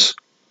Christians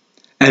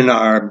and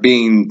are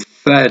being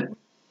fed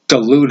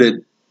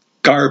diluted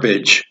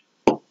garbage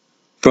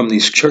from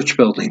these church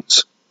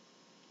buildings,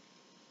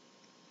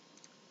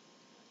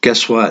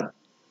 guess what?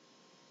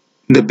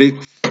 The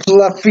big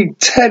fluffy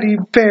teddy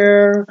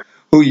bear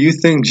who you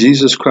think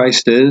Jesus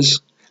Christ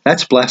is,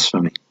 that's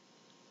blasphemy.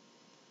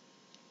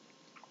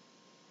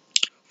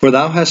 For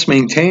thou hast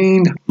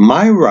maintained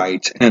my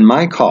right and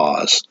my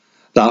cause.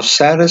 Thou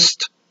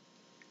sattest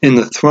in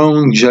the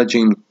throne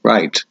judging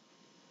right.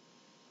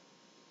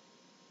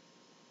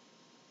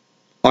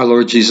 Our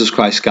Lord Jesus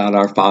Christ, God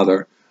our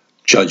Father,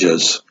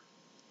 judges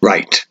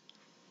right.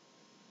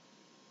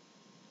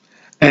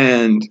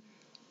 And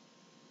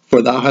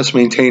for thou hast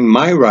maintained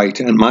my right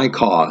and my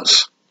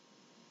cause.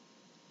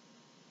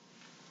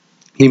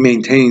 He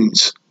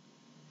maintains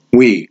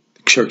we,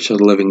 the Church of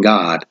the Living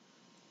God.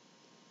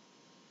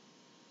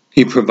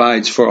 He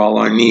provides for all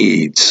our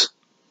needs.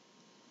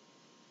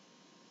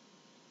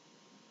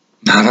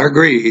 Not our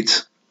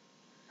greeds,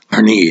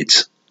 our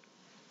needs.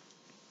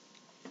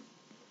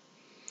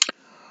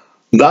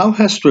 Thou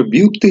hast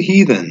rebuked the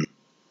heathen.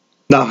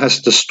 Thou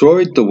hast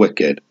destroyed the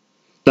wicked.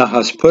 Thou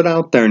hast put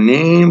out their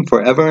name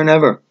forever and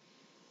ever.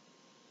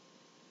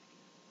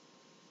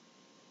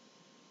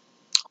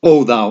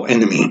 O thou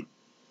enemy,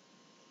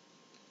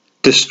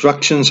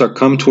 destructions are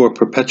come to a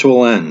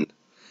perpetual end,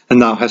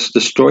 and thou hast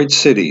destroyed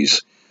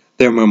cities.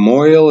 Their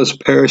memorial is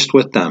perished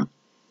with them.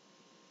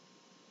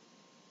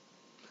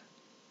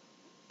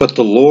 But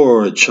the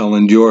Lord shall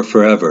endure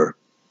forever.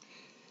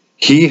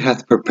 He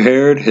hath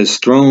prepared his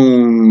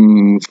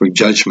throne for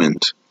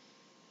judgment.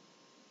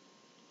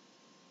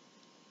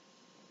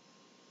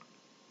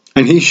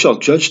 And he shall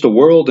judge the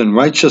world in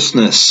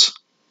righteousness.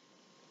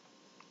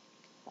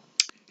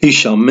 He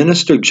shall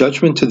minister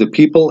judgment to the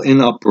people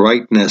in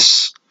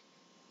uprightness.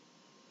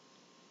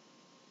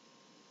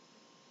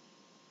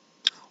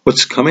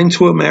 What's coming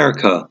to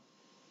America,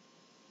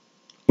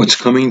 what's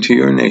coming to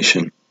your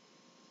nation,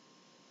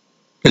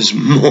 is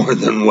more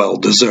than well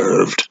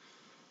deserved.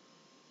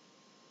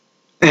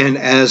 And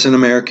as an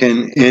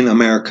American in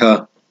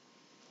America,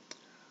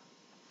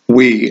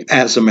 we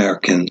as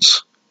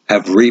Americans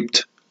have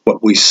reaped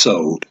what we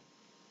sowed.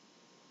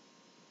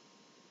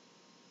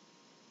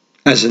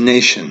 As a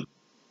nation,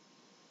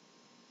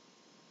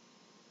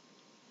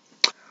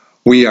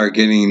 we are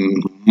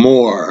getting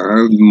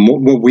more.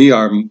 We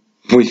are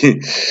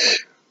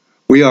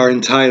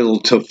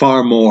entitled to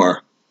far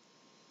more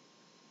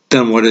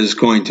than what is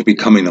going to be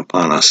coming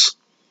upon us.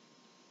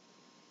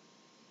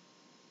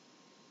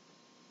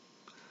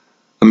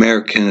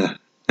 America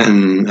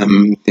and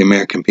the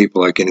American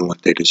people are getting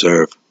what they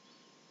deserve.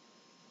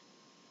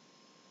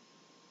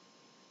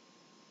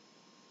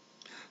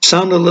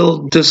 Sound a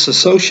little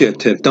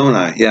disassociative, don't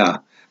I? Yeah,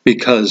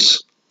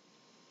 because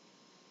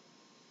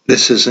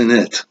this isn't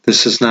it.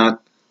 This is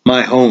not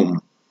my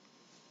home.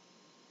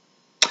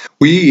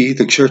 We,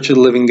 the Church of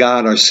the Living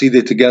God, are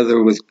seated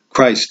together with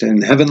Christ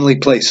in heavenly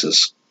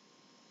places.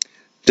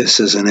 This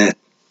isn't it.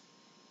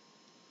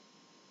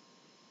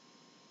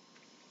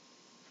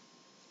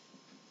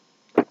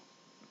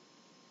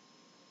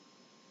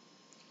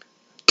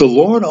 The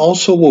Lord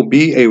also will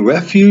be a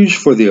refuge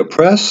for the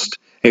oppressed,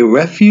 a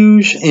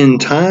refuge in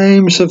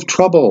times of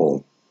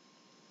trouble.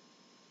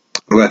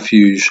 A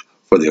refuge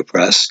for the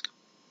oppressed.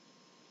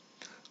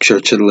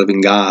 Church of the Living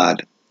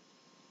God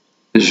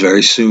is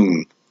very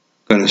soon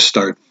going to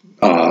start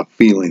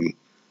feeling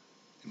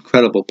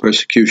incredible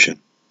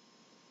persecution.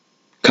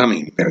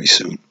 Coming very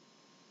soon.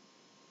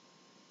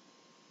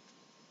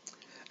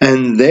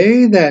 And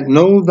they that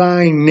know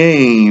thy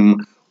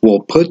name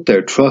will put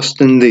their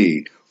trust in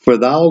thee. For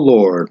thou,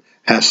 Lord,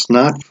 hast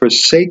not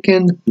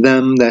forsaken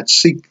them that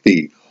seek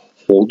thee.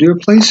 Hold your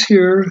place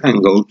here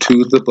and go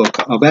to the book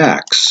of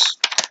Acts.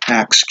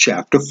 Acts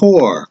chapter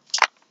 4.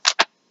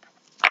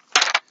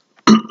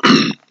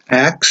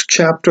 Acts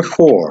chapter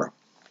 4.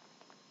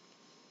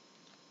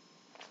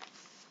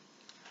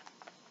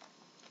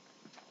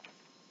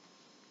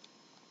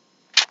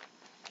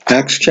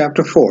 Acts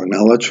chapter 4.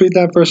 Now let's read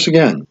that verse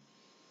again.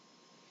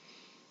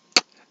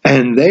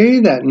 And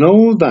they that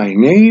know thy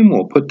name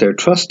will put their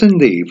trust in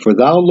thee, for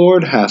thou,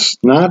 Lord, hast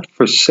not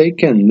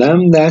forsaken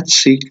them that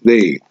seek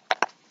thee.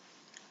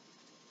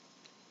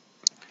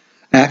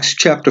 Acts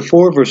chapter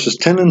 4, verses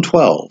 10 and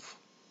 12.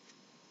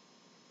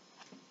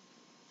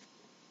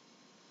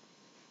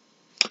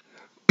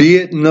 Be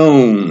it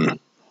known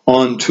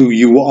unto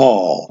you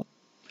all,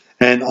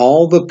 and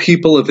all the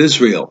people of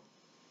Israel,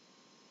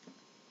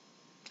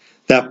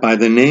 that by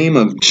the name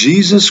of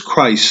Jesus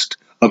Christ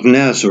of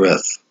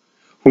Nazareth,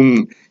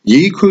 whom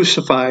ye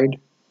crucified,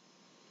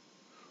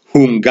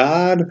 whom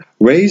God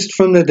raised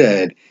from the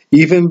dead,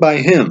 even by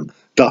him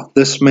doth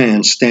this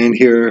man stand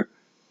here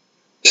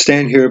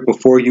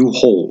before you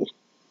whole.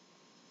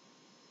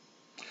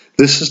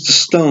 This is the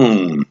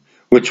stone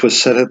which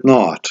was set at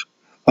naught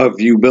of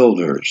you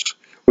builders,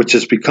 which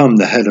has become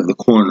the head of the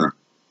corner.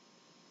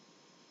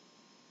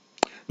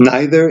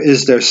 Neither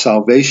is there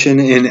salvation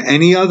in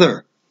any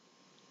other,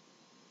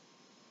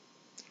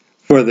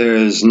 for there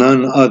is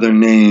none other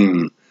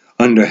name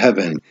under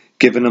heaven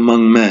given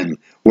among men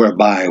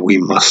whereby we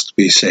must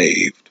be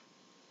saved.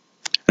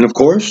 And of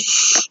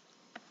course,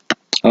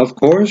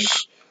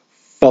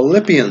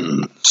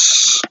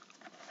 Philippians.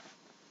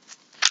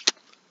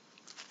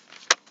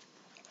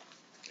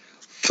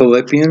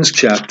 Philippians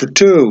chapter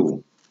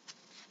 2.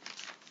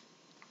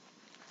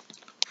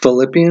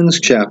 Philippians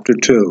chapter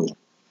 2.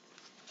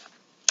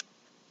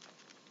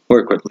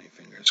 Work with me,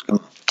 fingers, come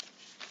on.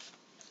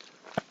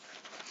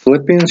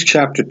 Philippians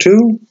chapter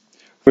 2,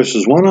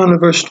 verses 1 on to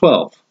verse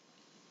 12.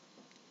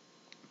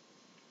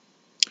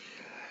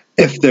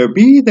 If there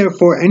be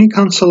therefore any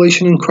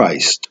consolation in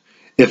Christ,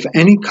 if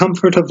any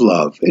comfort of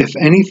love, if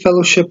any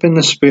fellowship in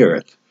the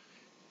Spirit,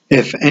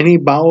 if any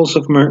bowels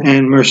of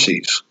and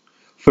mercies,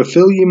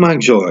 fulfill ye my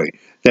joy,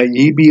 that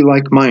ye be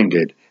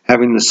like-minded,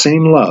 having the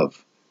same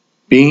love,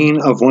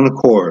 being of one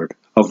accord,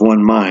 of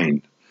one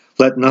mind.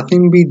 Let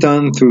nothing be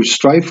done through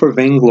strife or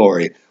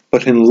vainglory,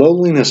 but in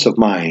lowliness of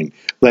mind.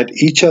 Let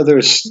each other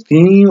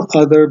esteem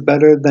other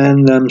better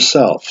than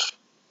themselves.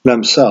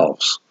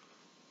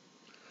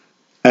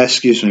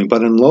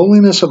 But in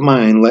lowliness of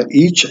mind, let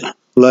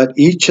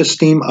each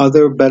esteem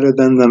other better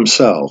than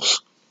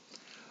themselves.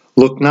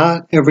 Look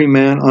not every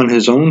man on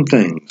his own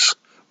things,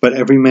 but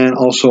every man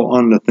also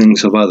on the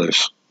things of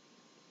others.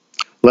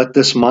 Let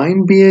this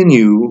mind be in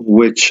you,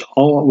 which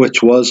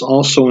was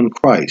also in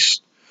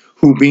Christ,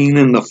 who being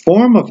in the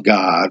form of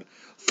God,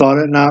 thought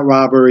it not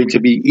robbery to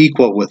be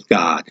equal with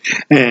God.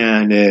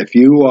 And if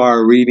you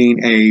are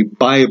reading a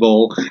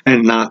Bible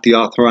and not the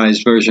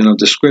authorized version of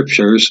the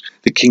Scriptures,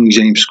 the King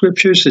James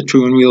Scriptures, the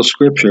true and real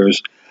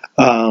Scriptures,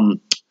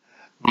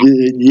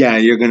 yeah,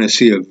 you're going to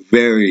see a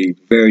very,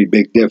 very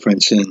big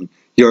difference in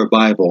your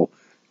Bible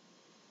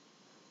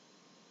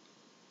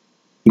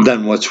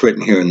than what's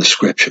written here in the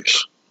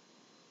Scriptures.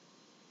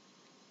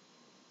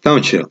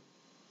 Don't you?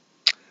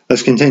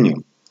 Let's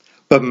continue.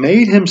 But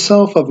made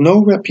himself of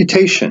no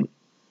reputation,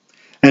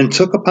 and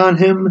took upon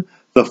him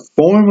the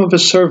form of a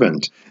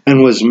servant,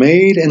 and was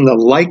made in the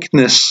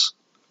likeness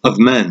of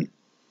men.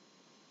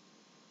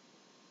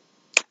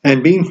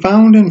 And being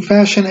found in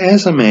fashion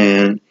as a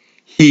man,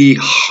 he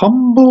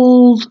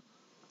humbled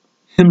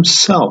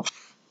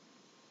himself,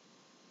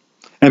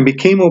 and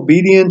became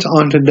obedient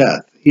unto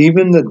death,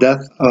 even the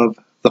death of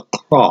the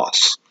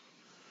cross.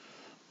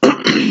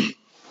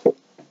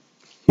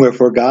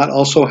 Wherefore God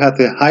also hath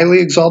highly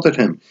exalted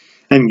him,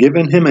 and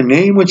given him a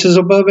name which is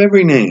above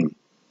every name,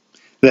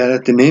 that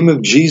at the name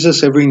of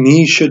Jesus every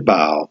knee should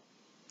bow,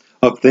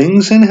 of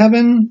things in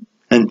heaven,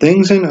 and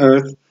things in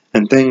earth,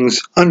 and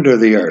things under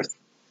the earth,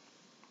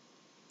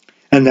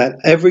 and that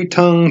every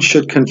tongue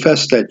should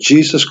confess that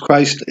Jesus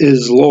Christ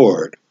is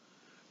Lord,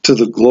 to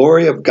the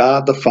glory of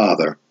God the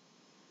Father.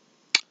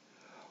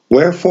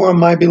 Wherefore,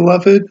 my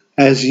beloved,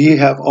 as ye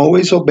have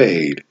always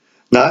obeyed,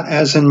 not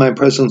as in my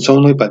presence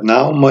only, but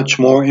now much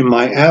more in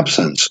my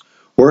absence,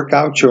 work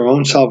out your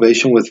own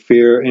salvation with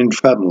fear and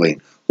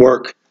trembling.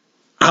 Work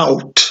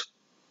out.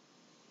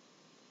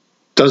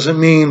 Doesn't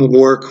mean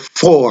work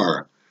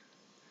for.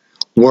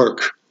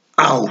 Work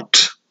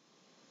out.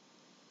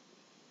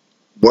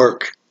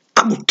 Work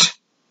out.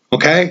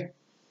 Okay?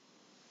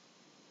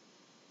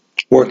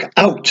 Work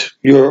out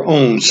your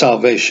own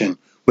salvation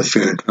with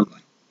fear and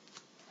trembling.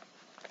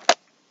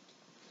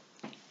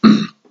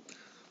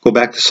 Go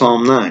back to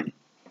Psalm 9.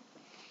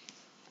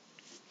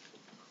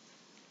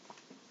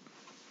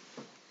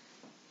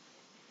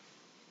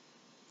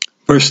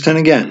 Verse 10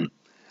 again.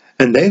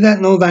 And they that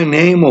know thy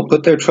name will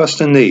put their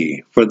trust in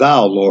thee, for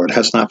thou, Lord,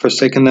 hast not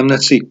forsaken them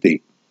that seek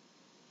thee.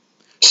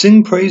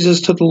 Sing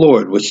praises to the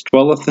Lord, which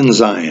dwelleth in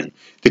Zion.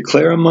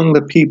 Declare among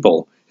the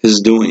people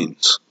his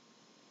doings.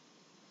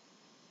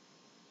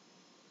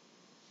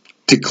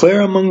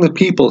 Declare among the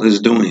people his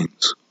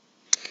doings.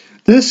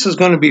 This is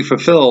going to be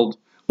fulfilled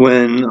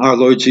when our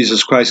Lord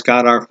Jesus Christ,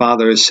 God our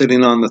Father, is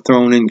sitting on the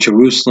throne in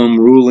Jerusalem,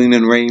 ruling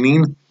and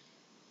reigning.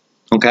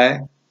 Okay?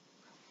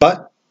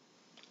 But,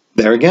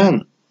 there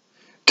again,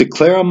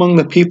 declare among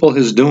the people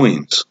his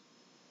doings.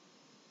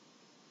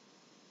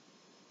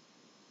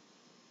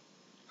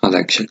 How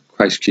that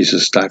Christ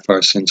Jesus died for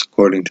our sins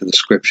according to the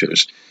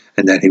Scriptures,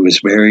 and that he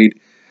was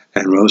buried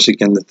and rose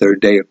again the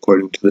third day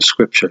according to the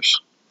Scriptures.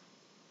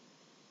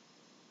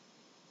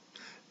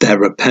 That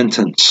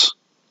repentance,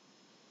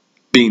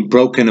 being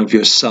broken of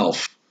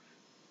yourself,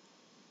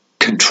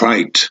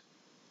 contrite,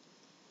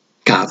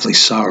 godly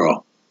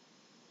sorrow.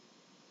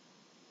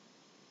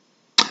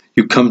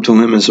 You come to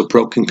him as a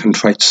broken,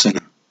 contrite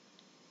sinner,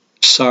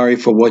 sorry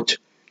for what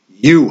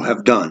you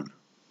have done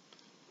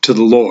to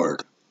the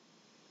Lord.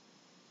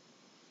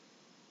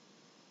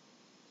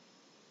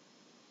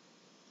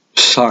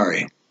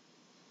 Sorry.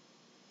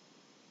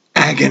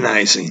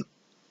 Agonizing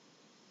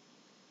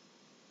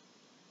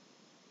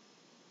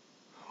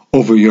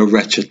over your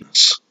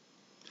wretchedness,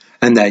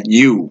 and that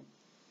you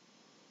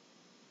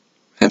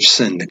have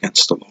sinned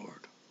against the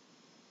Lord.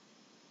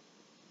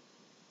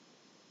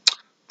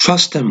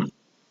 Trust him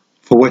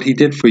for what he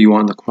did for you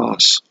on the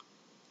cross,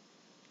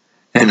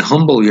 and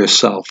humble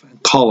yourself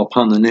and call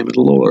upon the name of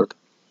the Lord.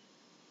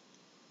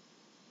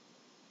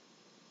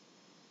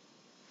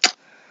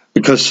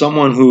 Because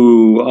someone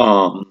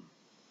who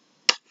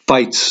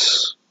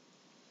fights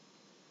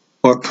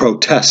or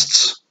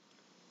protests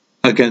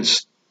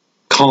against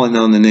calling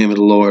on the name of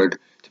the Lord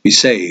to be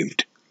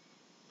saved,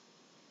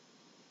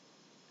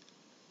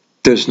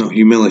 there's no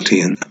humility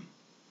in them.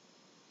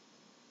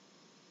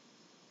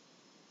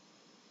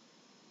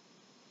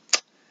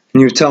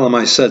 And you tell him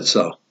I said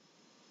so.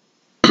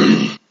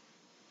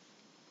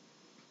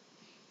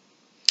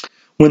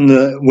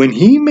 When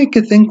he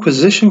maketh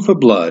inquisition for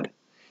blood,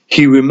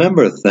 he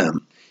remembereth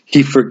them.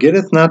 He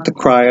forgetteth not the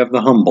cry of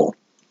the humble.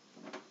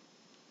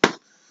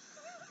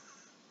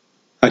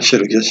 I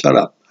should have just shut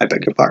up. I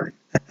beg your pardon.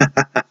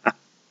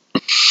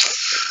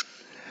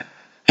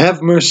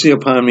 Have mercy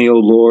upon me, O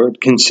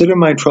Lord. Consider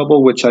my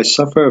trouble which I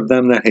suffer of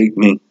them that hate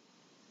me.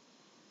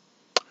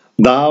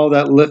 Thou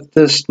that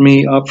liftest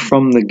me up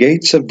from the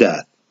gates of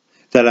death,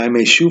 that I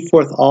may shew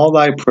forth all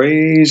thy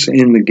praise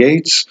in the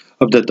gates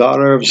of the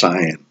daughter of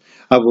Zion.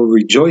 I will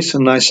rejoice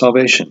in thy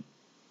salvation.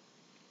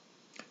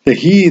 The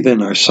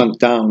heathen are sunk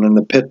down in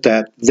the pit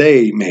that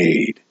they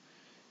made.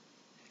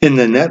 In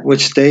the net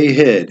which they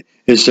hid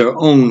is their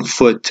own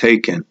foot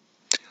taken.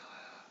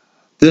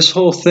 This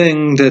whole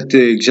thing that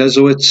the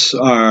Jesuits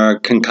are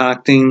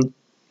concocting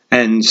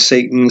and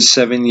Satan's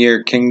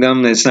 7-year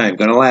kingdom, it's not even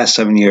going to last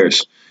 7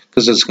 years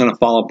because it's going to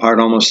fall apart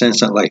almost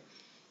instantly.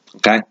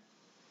 Okay?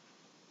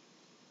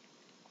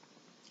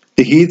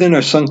 The heathen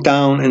are sunk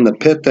down in the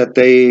pit that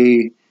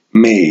they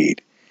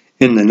made.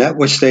 In the net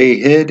which they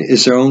hid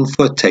is their own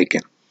foot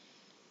taken.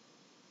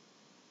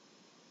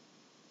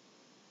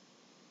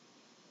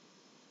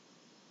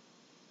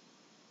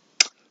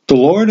 The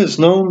Lord is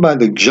known by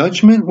the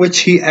judgment which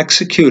he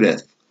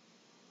executeth.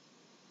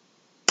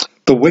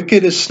 The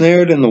wicked is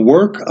snared in the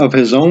work of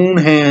his own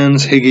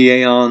hands,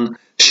 Higgaion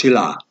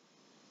Shelah.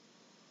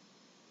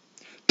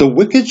 The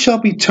wicked shall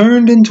be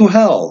turned into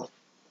hell,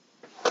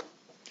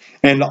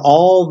 and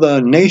all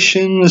the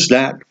nations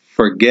that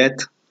forget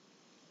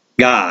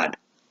God.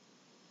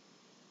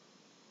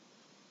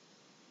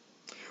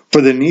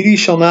 For the needy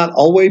shall not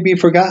always be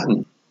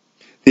forgotten.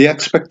 The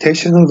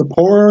expectation of the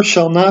poor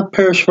shall not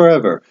perish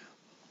forever.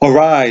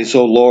 Arise,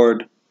 O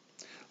Lord,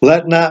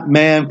 let not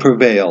man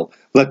prevail.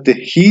 Let the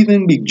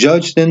heathen be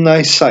judged in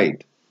thy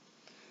sight.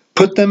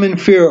 Put them in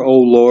fear, O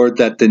Lord,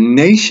 that the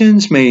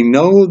nations may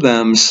know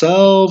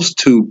themselves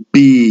to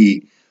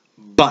be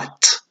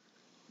but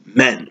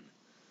men.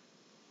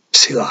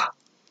 Selah.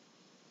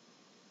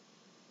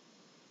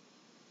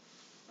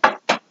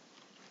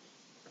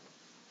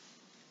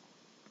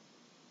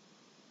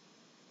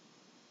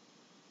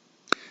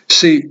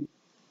 See,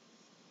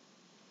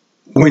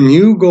 when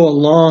you go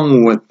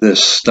along with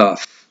this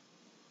stuff,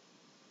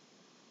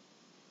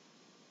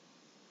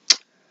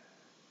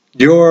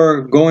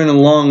 you're going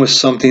along with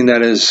something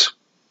that is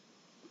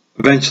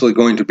eventually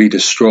going to be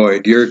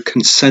destroyed. You're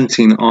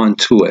consenting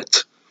onto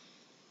it.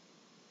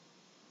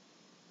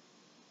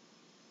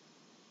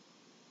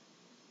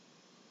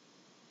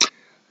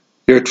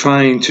 You're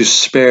trying to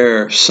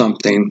spare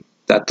something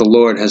that the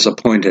Lord has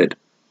appointed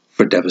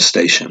for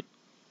devastation.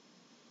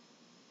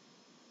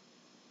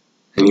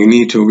 And you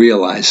need to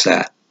realize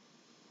that.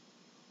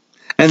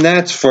 And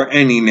that's for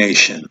any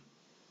nation.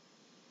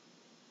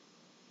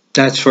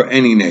 That's for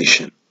any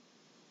nation.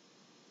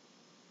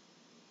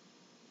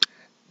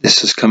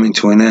 This is coming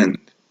to an end.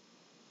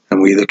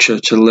 And we, the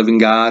Church of the Living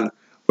God,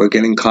 we're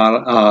getting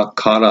caught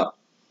up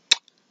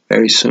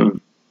very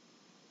soon.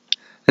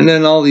 And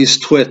then all these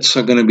twits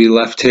are going to be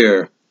left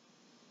here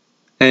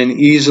and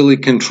easily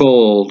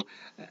controlled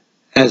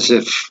as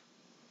if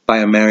by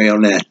a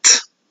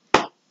marionette.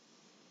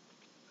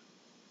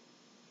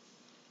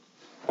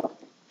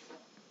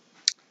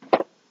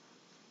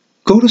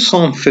 Go to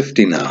Psalm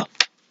 50 now.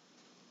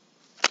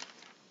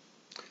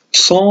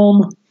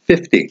 Psalm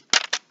 50.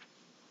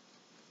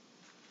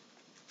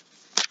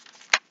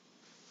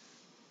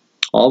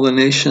 All the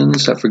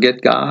nations that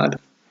forget God.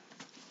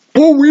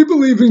 Oh, we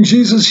believe in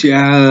Jesus.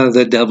 Yeah,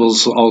 the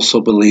devils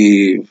also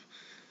believe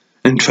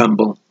and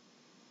tremble.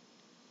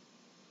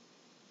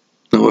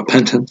 No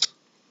repentance.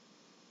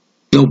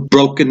 No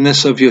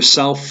brokenness of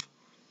yourself.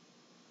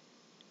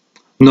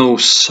 No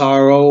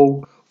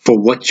sorrow for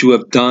what you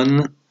have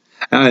done,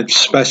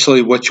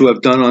 especially what you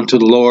have done unto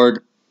the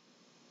Lord.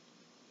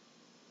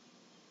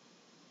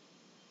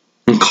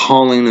 And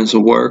calling as a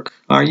work.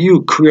 Are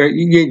you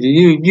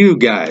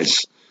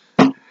guys?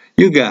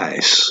 You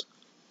guys.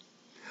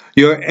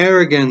 Your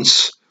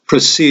arrogance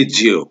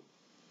precedes you.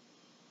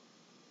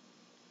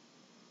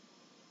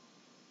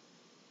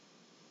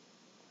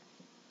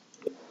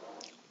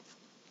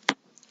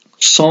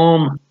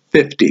 Psalm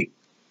 50.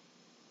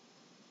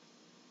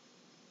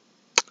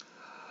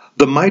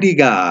 The mighty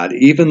God,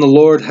 even the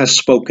Lord, has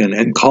spoken,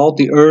 and called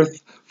the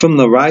earth from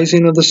the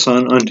rising of the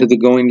sun unto the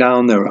going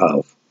down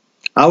thereof.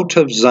 Out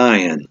of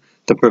Zion,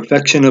 the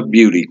perfection of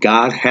beauty,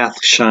 God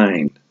hath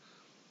shined.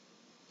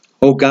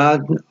 O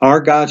God, our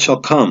God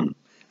shall come,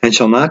 and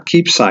shall not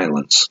keep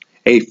silence.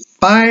 A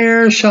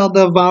fire shall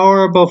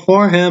devour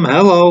before him.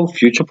 Hello,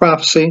 future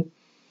prophecy.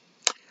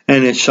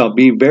 And it shall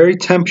be very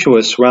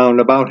tempestuous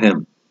round about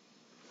him.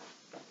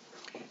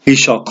 He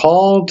shall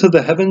call to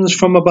the heavens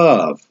from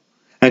above,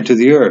 and to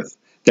the earth,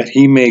 that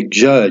he may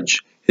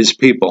judge his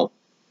people.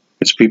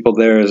 His people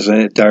there is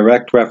a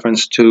direct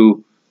reference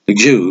to the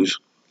Jews.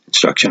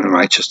 Instruction in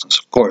righteousness,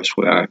 of course,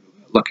 we are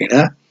looking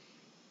at.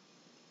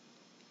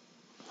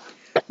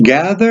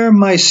 Gather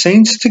my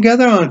saints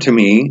together unto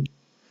me,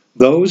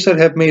 those that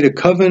have made a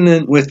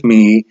covenant with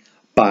me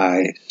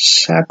by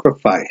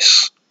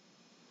sacrifice.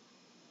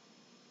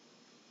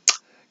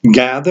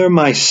 Gather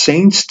my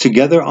saints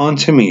together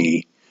unto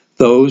me,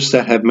 those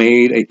that have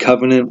made a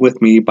covenant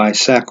with me by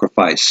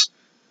sacrifice.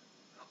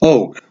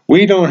 Oh,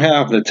 we don't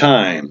have the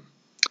time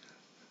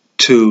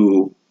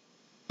to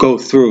go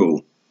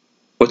through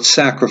what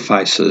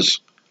sacrifices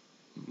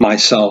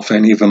myself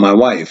and even my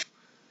wife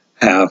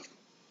have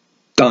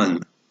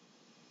done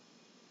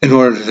in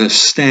order to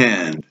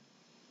stand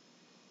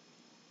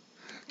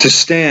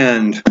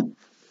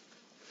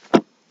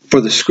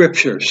for the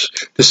Scriptures,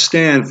 to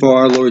stand for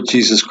our Lord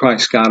Jesus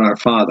Christ, God our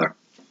Father.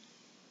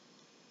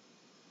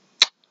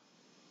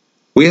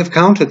 We have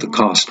counted the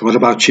cost. What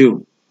about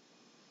you?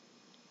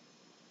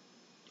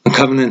 A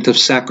covenant of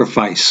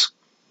sacrifice.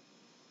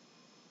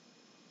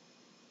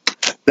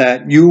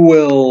 That you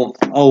will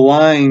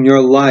align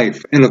your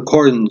life in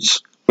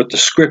accordance with the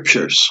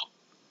Scriptures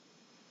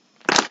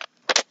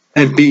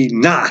and be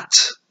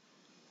not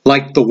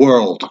like the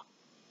world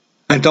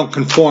and don't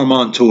conform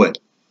onto it.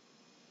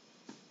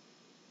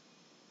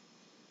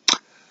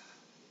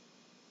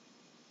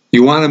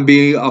 You want to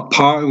be a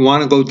part, you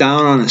want to go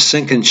down on a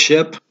sinking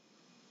ship?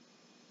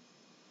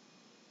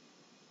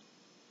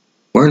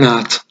 We're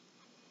not.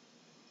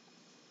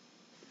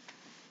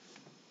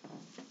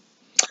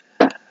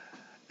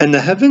 And the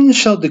heavens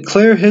shall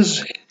declare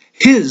his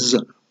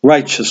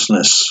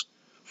righteousness,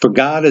 for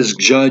God is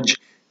judge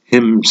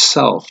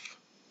himself.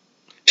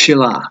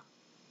 Shelah.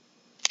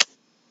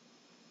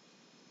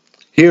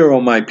 Hear, O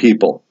my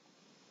people,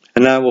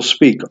 and I will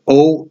speak.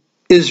 O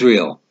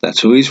Israel, that's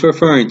who he's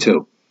referring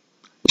to.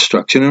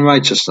 Instruction and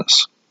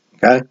righteousness.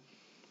 Okay?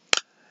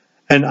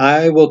 And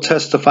I will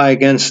testify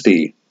against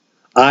thee.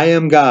 I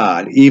am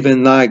God,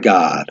 even thy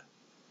God.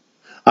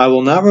 I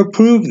will not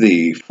reprove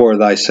thee for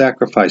thy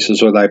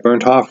sacrifices or thy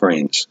burnt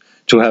offerings,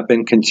 to have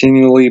been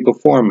continually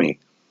before me.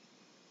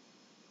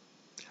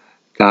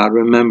 God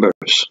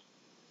remembers.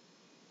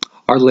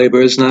 Our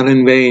labor is not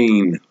in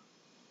vain,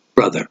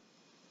 brother,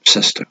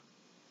 sister.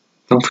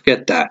 Don't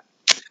forget that.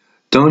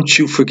 Don't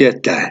you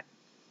forget that.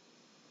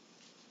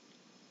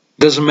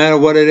 Doesn't matter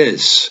what it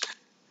is.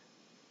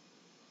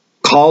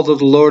 Called of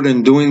the Lord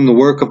and doing the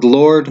work of the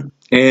Lord,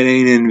 it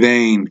ain't in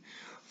vain.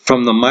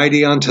 From the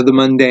mighty unto the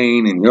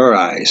mundane in your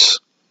eyes.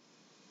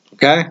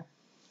 Okay?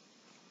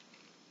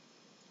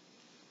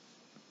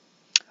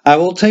 I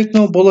will take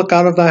no bullock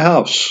out of thy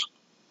house,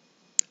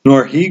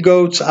 nor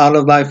he-goats out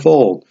of thy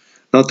fold.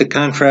 Note the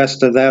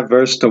contrast of that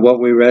verse to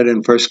what we read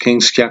in 1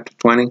 Kings chapter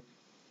 20.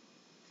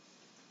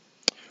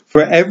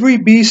 For every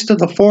beast of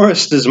the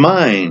forest is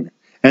mine,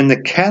 and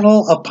the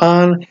cattle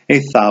upon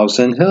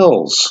 1,000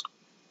 hills.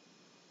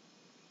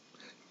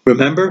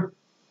 Remember?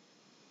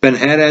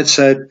 Ben-Hadad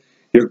said,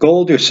 your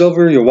gold, your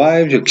silver, your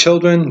wives, your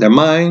children, they're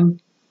mine.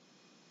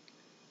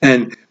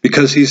 And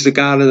because he's the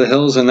God of the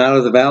hills and not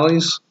of the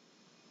valleys.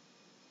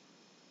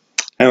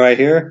 And right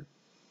here,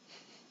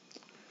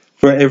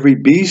 for every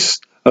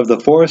beast of the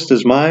forest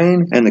is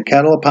mine, and the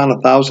cattle upon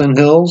 1,000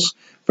 hills.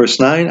 Verse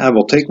 9, I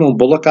will take no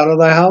bullock out of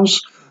thy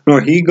house, nor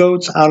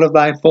he-goats out of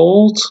thy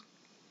folds.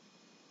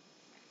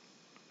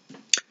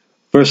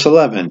 Verse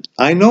 11,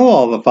 I know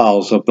all the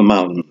fowls of the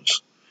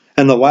mountains,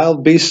 and the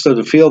wild beasts of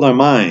the field are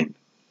mine.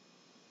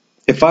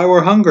 If I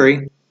were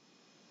hungry,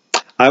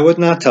 I would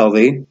not tell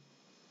thee,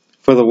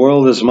 for the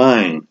world is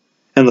mine,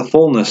 and the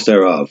fullness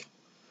thereof.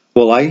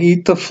 Will I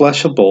eat the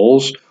flesh of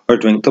bulls, or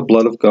drink the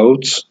blood of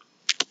goats?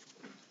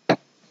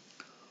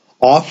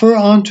 Offer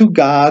unto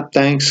God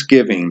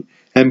thanksgiving,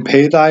 and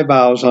pay thy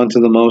vows unto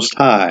the Most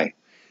High.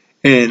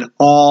 In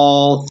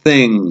all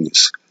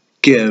things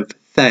give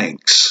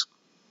thanks.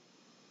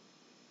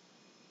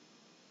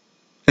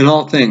 In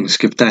all things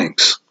give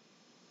thanks.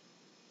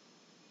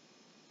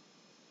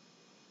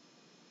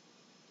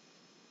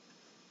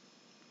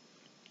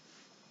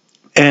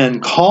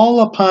 And call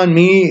upon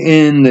me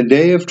in the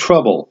day of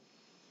trouble.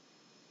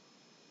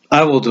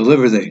 I will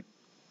deliver thee,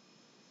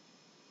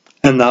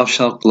 and thou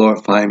shalt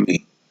glorify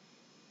me.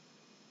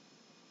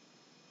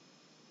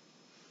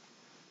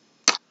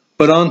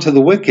 But unto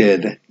the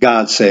wicked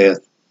God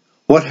saith,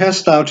 what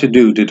hast thou to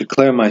do to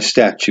declare my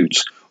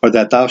statutes, or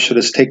that thou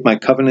shouldest take my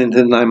covenant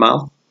in thy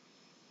mouth?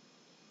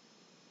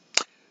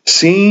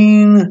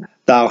 Seeing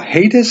thou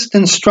hatest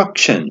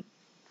instruction,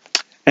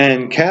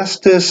 and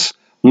castest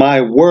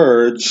my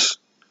words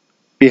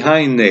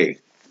behind thee.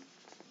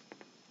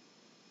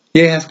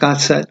 Yea, hath God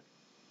said.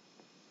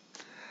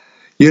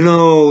 You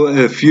know,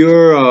 if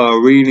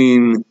you're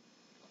reading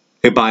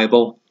a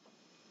Bible,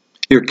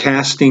 you're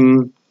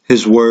casting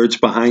his words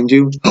behind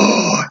you.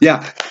 Oh,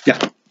 yeah.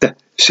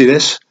 See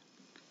this?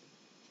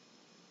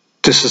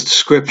 This is the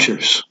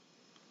Scriptures.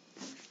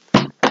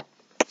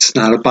 It's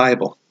not a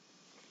Bible.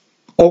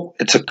 Oh,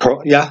 it's a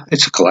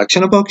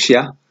collection of books,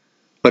 yeah,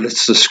 but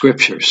it's the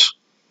Scriptures.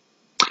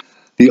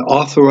 The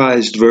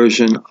authorized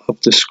version of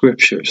the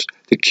Scriptures,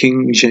 the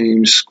King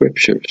James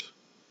Scriptures,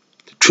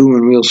 the true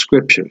and real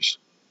Scriptures.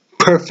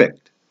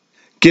 Perfect.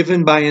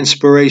 Given by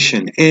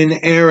inspiration,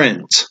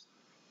 inerrant.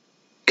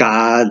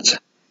 God's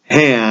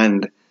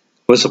hand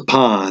was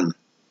upon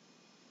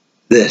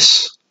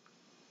this.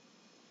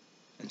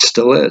 It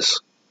still is.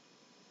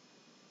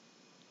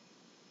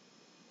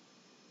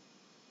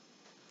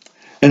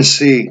 And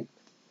see,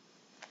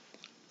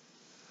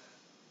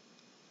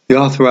 the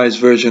authorized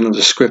version of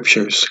the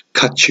Scriptures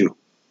cuts you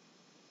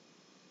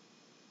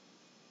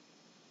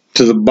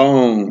to the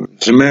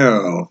bones, the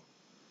marrow,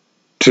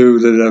 to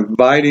the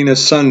dividing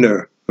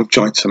asunder of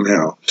joints and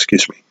marrow.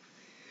 Excuse me.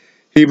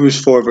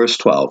 Hebrews 4 verse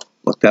 12.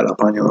 Look that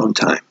up on your own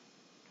time.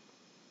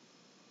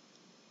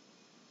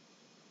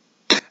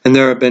 And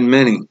there have been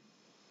many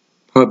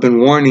who have been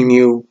warning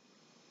you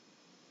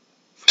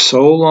for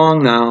so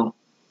long now,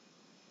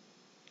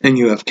 and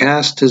you have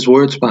cast his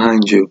words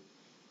behind you.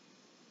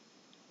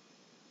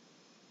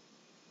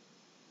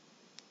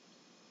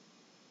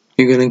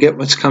 You're going to get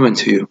what's coming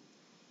to you.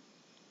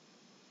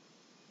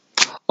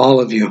 All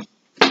of you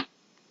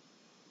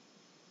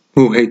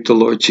who hate the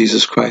Lord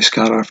Jesus Christ,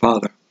 God our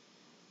Father.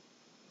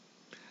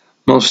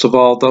 Most of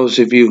all, those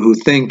of you who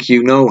think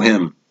you know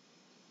him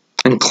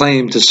and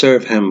claim to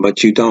serve him,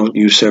 but you don't.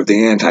 You serve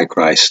the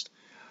Antichrist.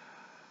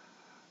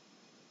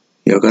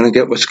 You're going to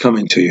get what's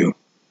coming to you.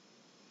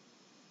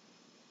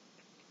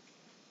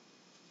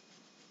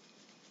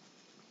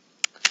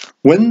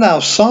 When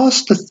thou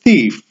sawest a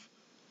thief,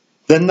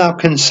 then thou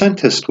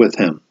consentest with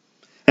him,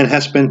 and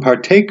hast been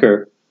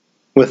partaker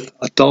with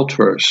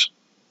adulterers.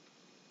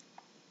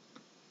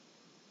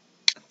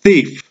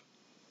 Thief.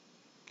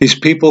 These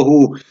people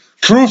who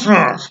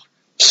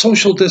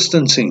social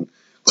distancing,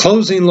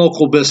 closing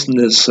local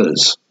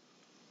businesses,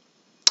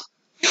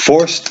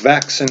 forced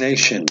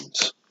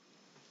vaccinations,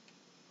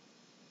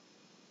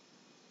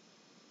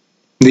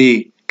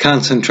 the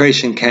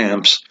concentration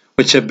camps,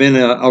 which have been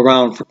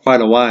around for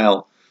quite a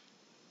while,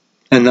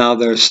 and now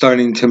they're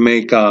starting to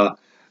make in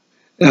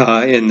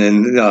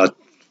the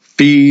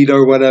feed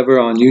or whatever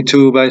on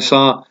YouTube I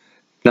saw.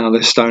 Now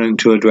they're starting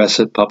to address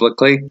it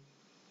publicly.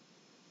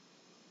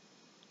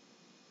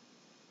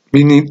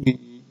 You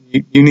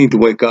need to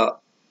wake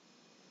up.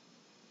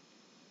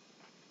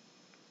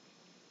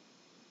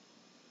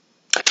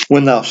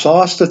 When thou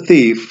sawest a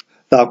thief,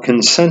 thou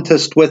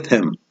consentest with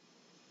him,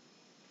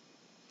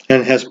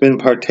 and hast been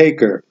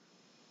partaker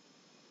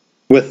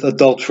with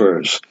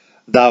adulterers.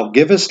 Thou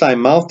givest thy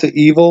mouth to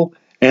evil,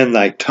 and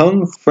thy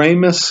tongue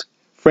frameth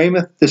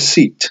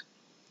deceit.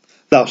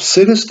 Thou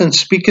sittest and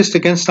speakest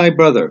against thy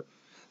brother.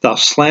 Thou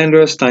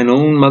slanderest thine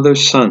own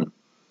mother's son.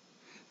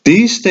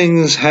 These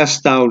things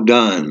hast thou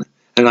done,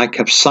 and I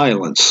kept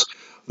silence,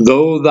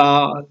 though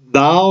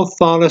thou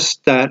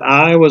thoughtest that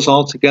I was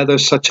altogether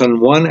such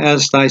an one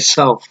as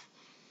thyself.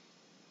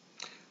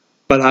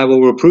 But I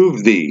will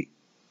reprove thee,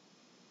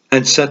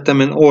 and set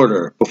them in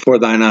order before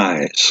thine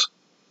eyes.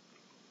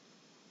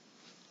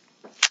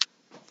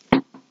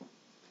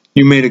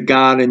 You made a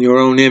God in your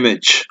own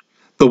image,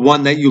 the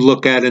one that you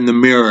look at in the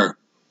mirror.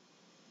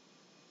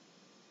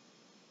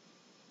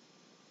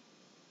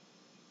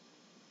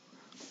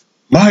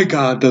 My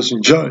God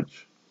doesn't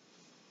judge.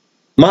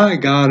 My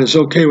God is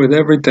okay with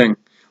everything.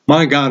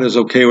 My God is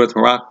okay with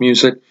rock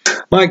music.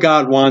 My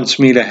God wants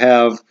me to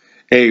have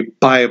a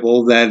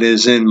Bible that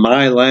is in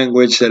my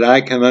language that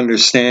I can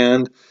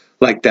understand,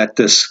 like that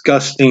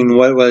disgusting,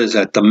 what was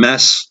that, the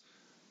mess,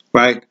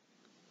 right?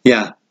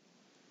 Yeah.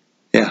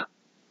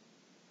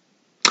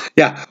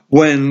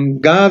 When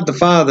God the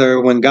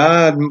Father, when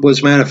God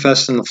was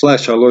manifest in the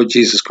flesh, our Lord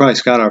Jesus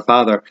Christ, God our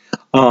Father,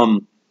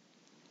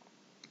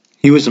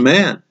 he was a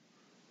man.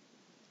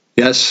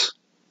 Yes.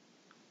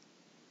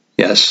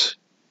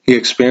 He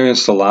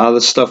experienced a lot of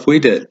the stuff we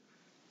did,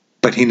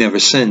 but he never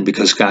sinned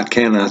because God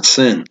cannot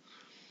sin.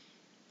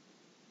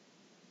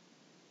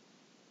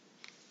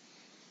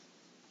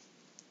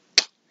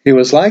 He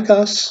was like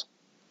us.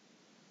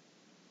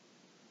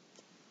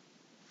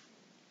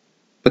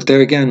 But there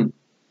again,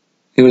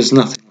 he was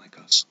nothing like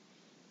us.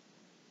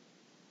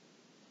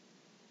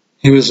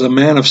 He was a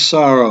man of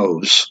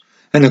sorrows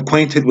and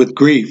acquainted with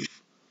grief,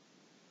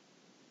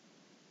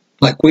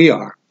 like we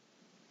are.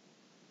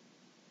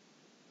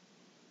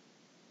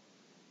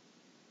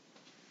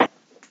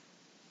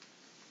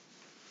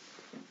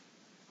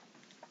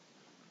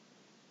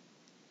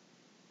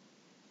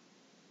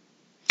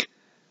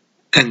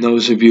 And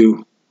those of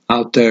you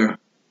out there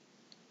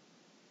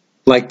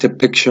like to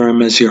picture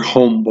him as your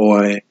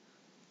homeboy,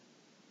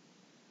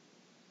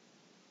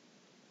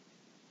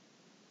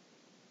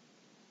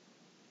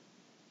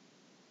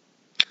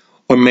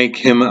 or make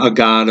him a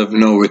God of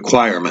no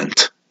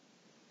requirement,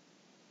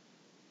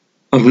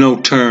 of no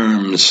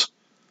terms.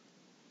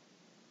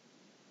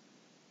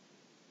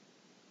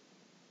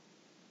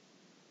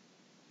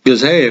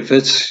 Because, hey, if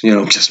it's,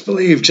 just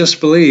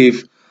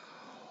believe,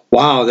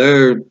 wow,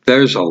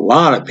 there's a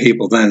lot of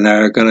people then that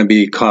are going to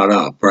be caught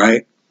up,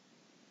 right?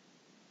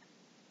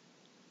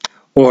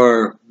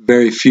 Or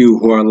very few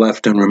who are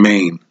left and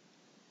remain.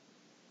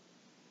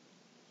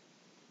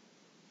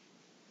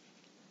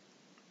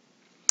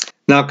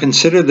 Now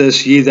consider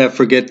this, ye that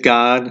forget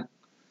God,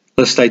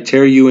 lest I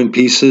tear you in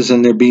pieces,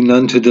 and there be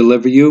none to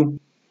deliver you,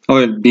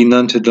 or be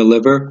none to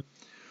deliver.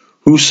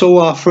 Whoso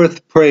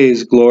offereth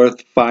praise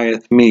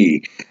glorifieth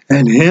me,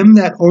 and him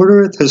that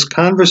ordereth his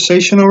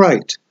conversation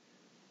aright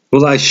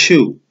will I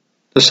shew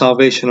the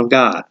salvation of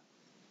God.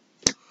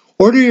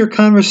 Order your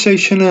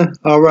conversation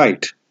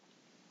aright.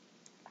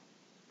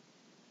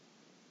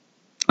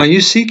 Are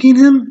you seeking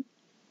him?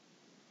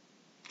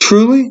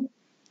 Truly?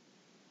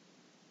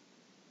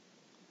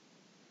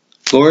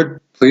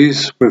 Lord,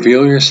 please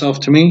reveal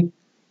yourself to me.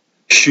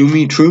 Shew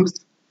me truth.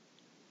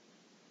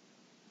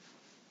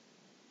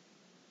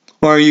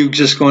 Or are you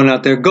just going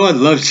out there, God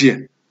loves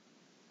you?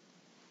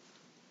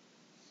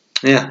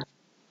 Yeah.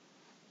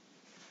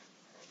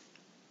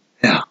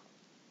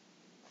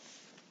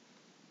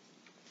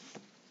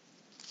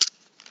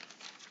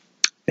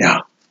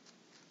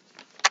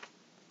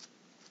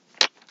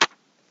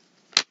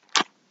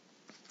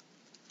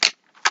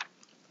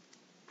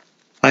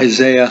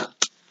 Isaiah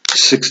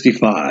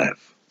 65.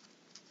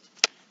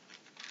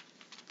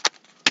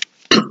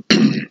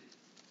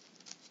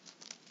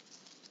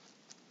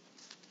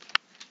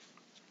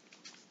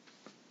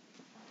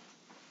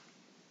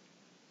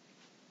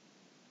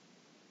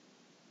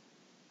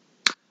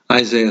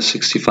 Isaiah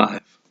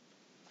 65.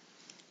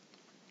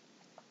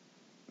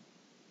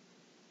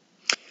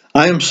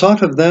 I am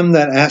sought of them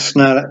that ask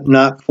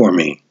not for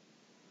me.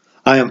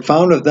 I am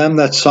found of them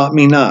that sought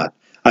me not.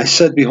 I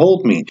said,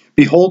 behold me,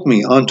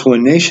 unto a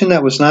nation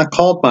that was not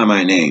called by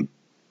my name.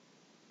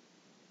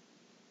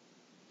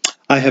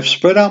 I have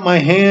spread out my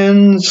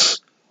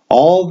hands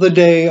all the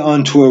day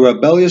unto a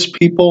rebellious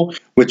people,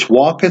 which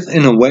walketh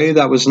in a way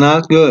that was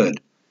not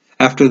good,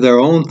 after their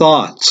own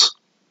thoughts.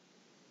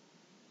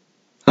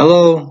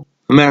 Hello,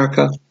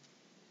 America.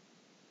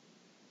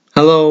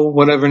 Hello,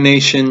 whatever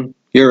nation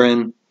you're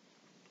in.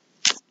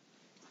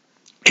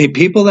 A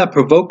people that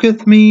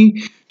provoketh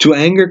me to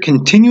anger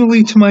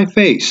continually to my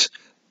face,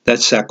 that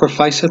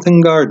sacrificeth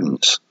in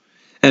gardens,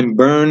 and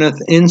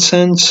burneth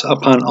incense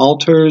upon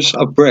altars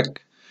of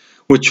brick,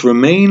 which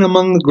remain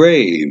among the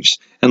graves,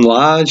 and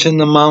lodge in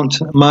the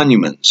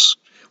monuments,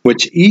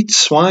 which eat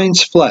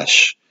swine's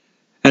flesh,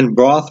 and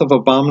broth of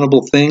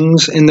abominable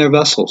things in their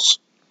vessels,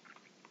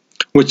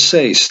 which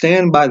say,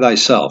 stand by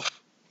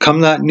thyself, come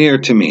not near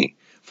to me,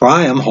 for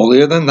I am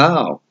holier than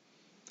thou.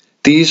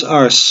 These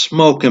are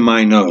smoke in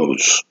my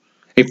nose,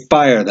 a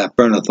fire that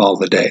burneth all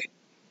the day.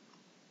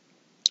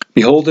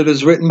 Behold, it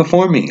is written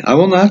before me, I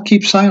will not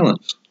keep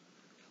silence,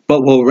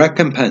 but will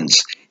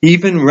recompense,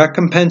 even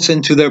recompense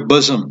into their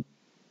bosom,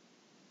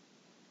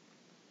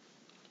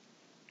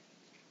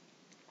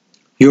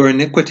 your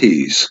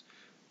iniquities,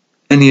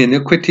 and the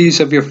iniquities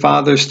of your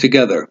fathers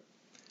together,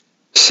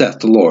 saith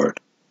the Lord,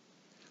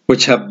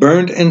 which have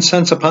burned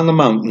incense upon the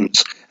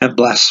mountains, and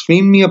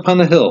blasphemed me upon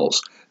the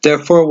hills.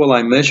 Therefore will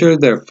I measure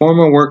their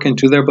former work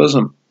into their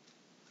bosom.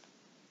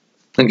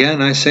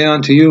 Again I say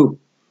unto you,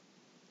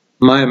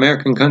 my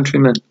American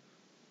countrymen,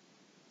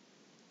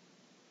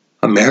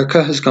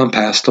 America has gone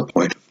past the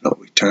point of no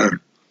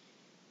return.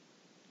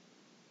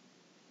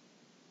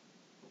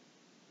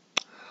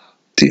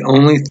 The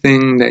only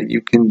thing that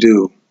you can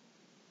do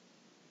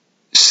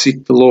is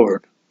seek the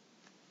Lord.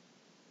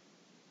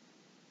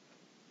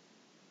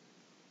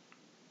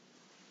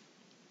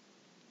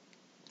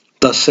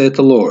 Thus saith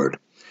the Lord,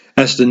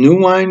 as the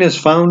new wine is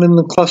found in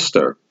the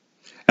cluster,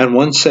 and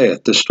one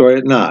saith, destroy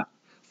it not,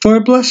 for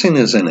a blessing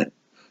is in it,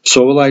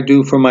 so will I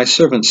do for my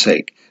servant's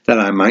sake, that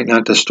I might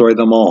not destroy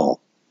them all.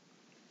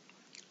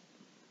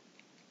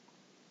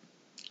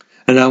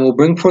 And I will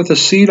bring forth a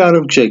seed out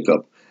of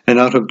Jacob, and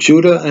out of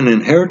Judah an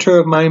inheritor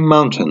of my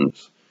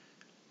mountains.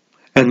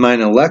 And mine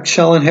elect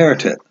shall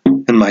inherit it,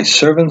 and my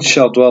servants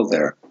shall dwell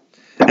there.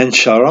 And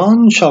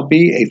Sharon shall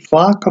be a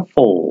fold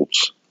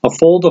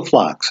of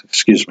flocks,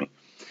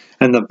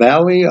 and the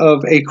valley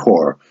of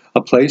Achor,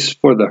 a place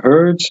for the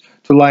herds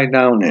to lie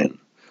down in,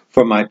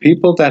 for my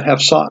people that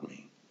have sought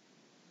me.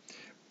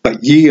 But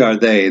ye are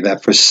they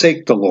that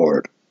forsake the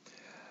Lord,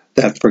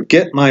 that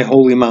forget my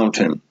holy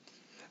mountain,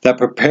 that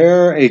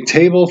prepare a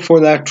table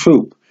for that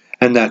troop,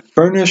 and that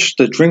furnish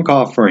the drink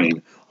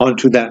offering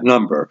unto that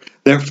number.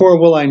 Therefore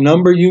will I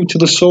number you to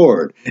the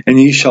sword, and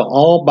ye shall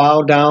all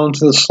bow down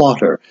to the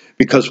slaughter,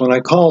 because when I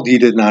called ye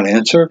did not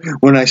answer,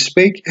 when I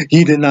spake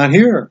ye did not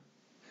hear,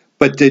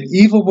 but did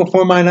evil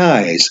before mine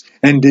eyes,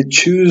 and did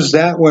choose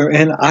that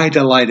wherein I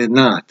delighted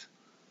not.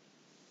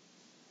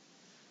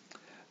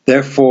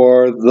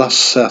 Therefore thus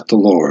saith the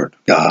Lord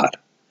God,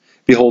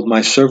 behold,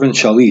 my servant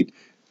shall eat,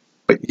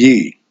 but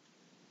ye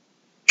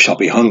shall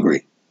be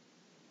hungry.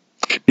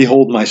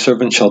 Behold, my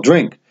servant shall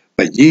drink,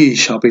 but ye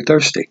shall be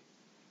thirsty.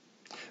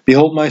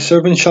 Behold, my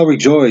servant shall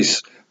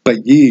rejoice, but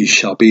ye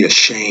shall be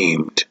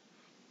ashamed.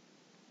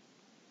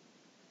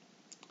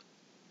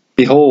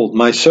 Behold,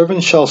 my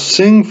servant shall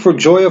sing for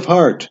joy of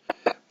heart,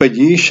 but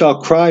ye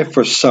shall cry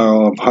for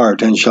sorrow of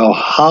heart, and shall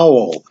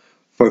howl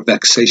for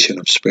vexation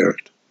of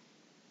spirit.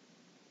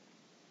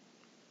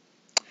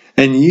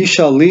 And ye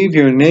shall leave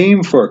your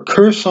name for a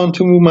curse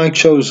unto my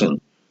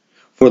chosen,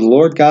 for the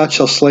Lord God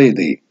shall slay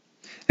thee,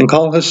 and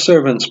call his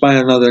servants by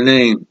another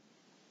name.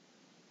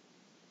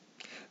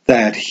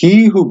 That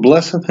he who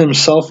blesseth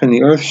himself in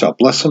the earth shall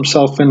bless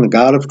himself in the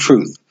God of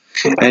truth,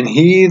 and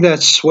he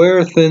that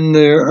sweareth in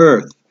the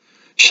earth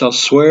shall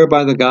swear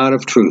by the God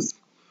of truth,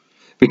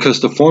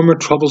 because the former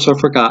troubles are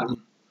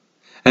forgotten,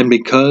 and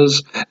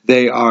because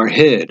they are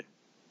hid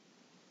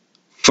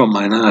from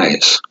mine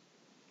eyes.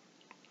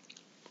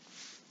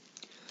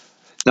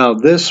 Now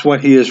this,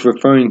 what he is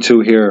referring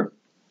to here,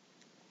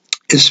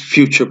 is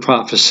future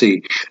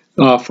prophecy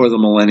for the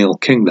millennial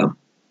kingdom.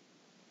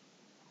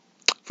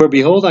 For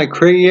behold, I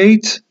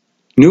create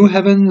new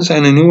heavens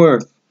and a new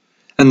earth,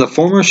 and the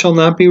former shall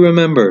not be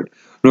remembered,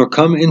 nor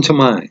come into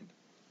mind.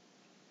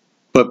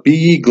 But be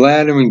ye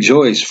glad and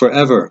rejoice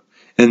forever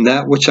in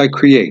that which I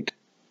create.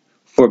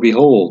 For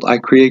behold, I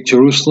create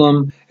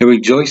Jerusalem a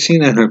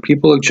rejoicing, and her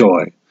people a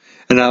joy.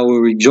 And I will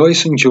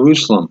rejoice in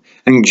Jerusalem,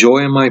 and joy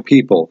in my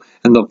people,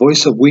 and the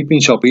voice of weeping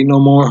shall be no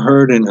more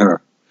heard in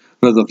her,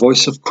 nor the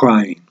voice of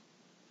crying.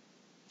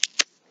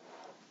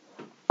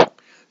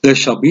 There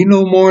shall be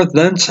no more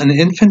thence an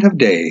infant of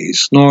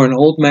days, nor an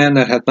old man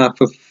that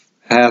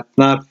hath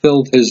not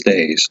filled his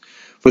days.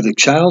 For the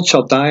child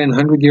shall die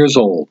 100 years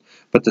old,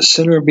 but the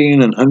sinner being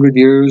 100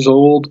 years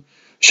old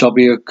shall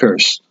be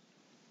accursed.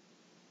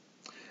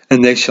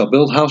 And they shall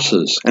build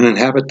houses, and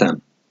inhabit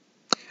them,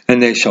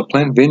 and they shall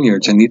plant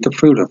vineyards, and eat the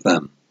fruit of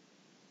them.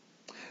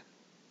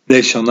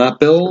 They shall not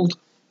build,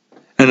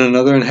 and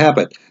another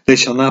inhabit. They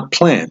shall not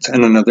plant,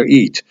 and another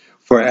eat.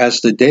 For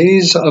as the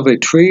days of a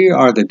tree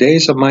are the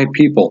days of my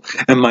people,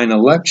 and mine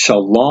elect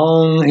shall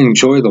long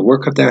enjoy the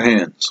work of their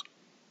hands.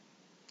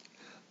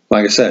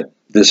 Like I said,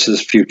 this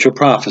is future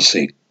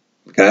prophecy.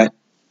 Okay?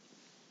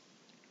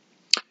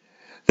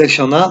 They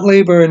shall not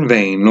labor in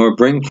vain, nor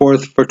bring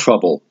forth for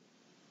trouble.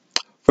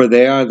 For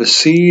they are the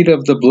seed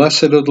of the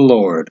blessed of the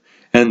Lord,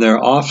 and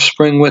their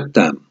offspring with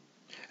them.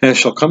 And it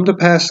shall come to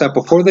pass that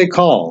before they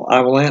call,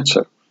 I will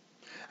answer.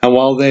 And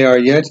while they are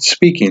yet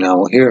speaking, I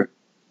will hear.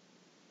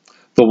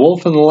 The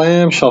wolf and the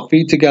lamb shall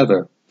feed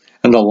together,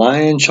 and the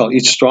lion shall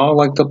eat straw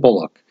like the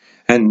bullock,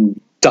 and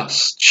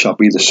dust shall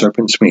be the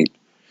serpent's meat.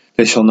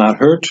 They shall not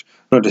hurt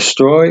nor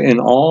destroy in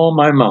all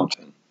my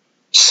mountain,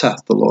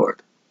 saith the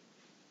Lord.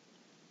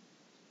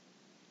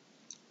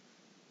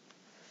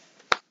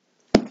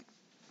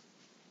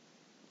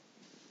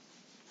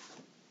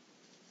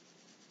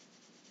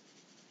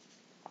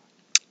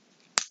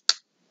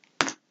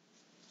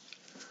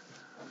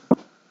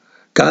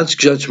 God's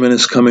judgment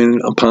is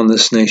coming upon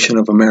this nation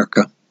of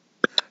America.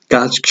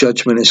 God's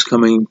judgment is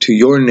coming to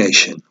your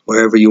nation,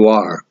 wherever you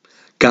are.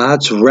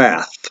 God's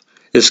wrath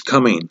is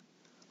coming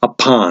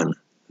upon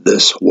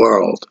this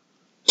world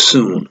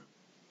soon.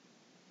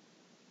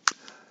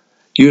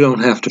 You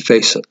don't have to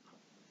face it.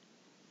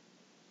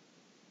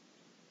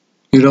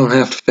 You don't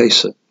have to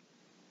face it.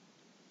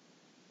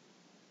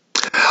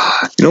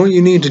 You know what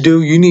you need to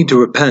do? You need to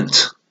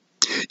repent.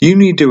 You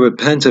need to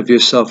repent of your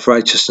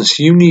self-righteousness.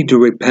 You need to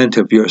repent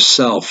of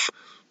yourself.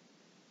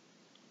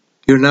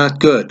 You're not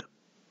good.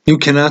 You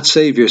cannot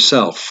save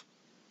yourself.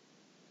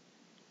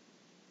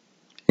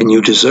 And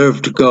you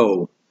deserve to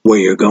go where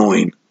you're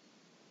going.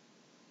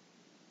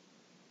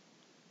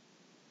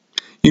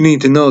 You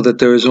need to know that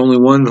there is only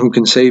one who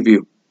can save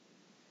you.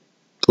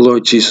 The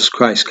Lord Jesus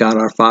Christ, God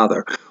our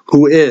Father,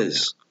 who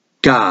is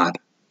God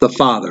the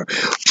Father.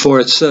 For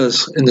it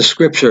says in the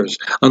Scriptures,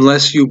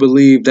 unless you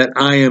believe that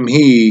I am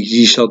He,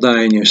 ye shall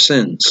die in your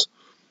sins.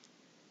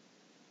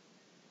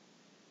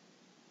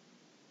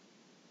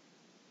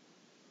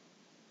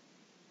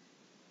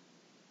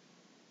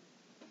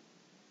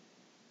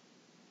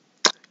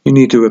 You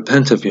need to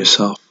repent of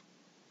yourself.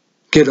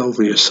 Get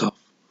over yourself.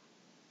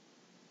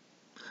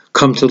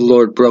 Come to the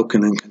Lord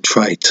broken and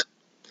contrite.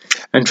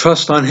 And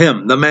trust on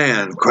Him, the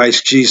man,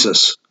 Christ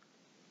Jesus,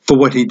 for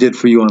what He did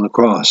for you on the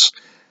cross.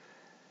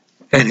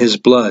 And His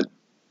blood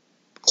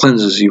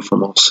cleanses you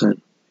from all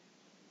sin.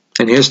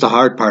 And here's the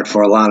hard part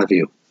for a lot of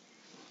you.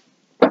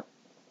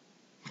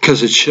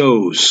 Because it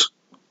shows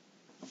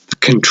the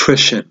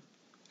contrition.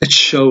 It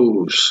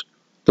shows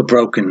the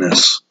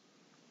brokenness.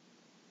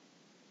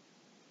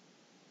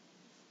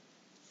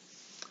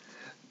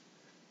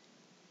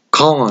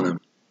 Call on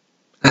Him.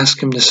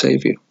 Ask Him to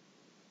save you.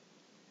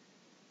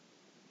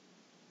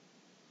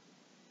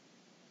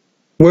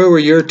 Where were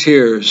your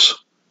tears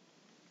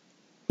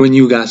when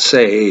you got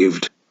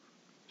saved?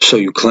 So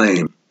you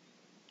claim.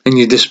 And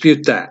you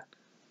dispute that.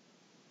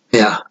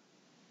 Yeah.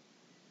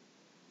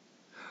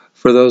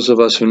 For those of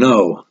us who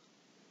know,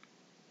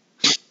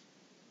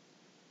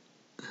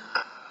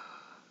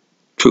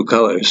 true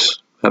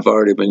colors have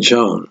already been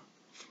shown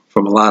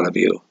from a lot of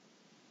you.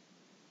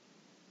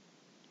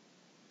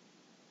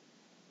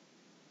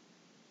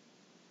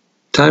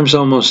 Time's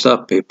almost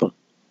up, people.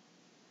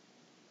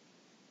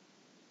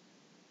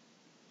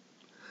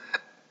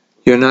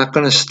 You're not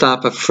going to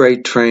stop a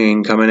freight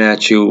train coming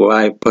at you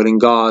by putting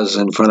gauze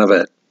in front of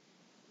it.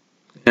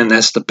 And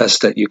that's the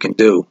best that you can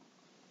do.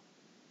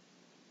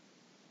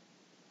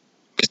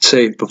 Get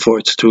saved before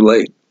it's too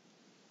late.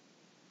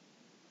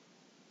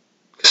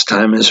 Because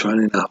time is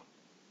running out.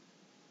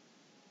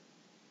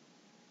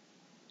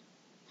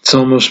 It's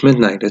almost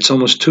midnight. It's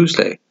almost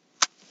Tuesday.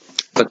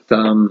 But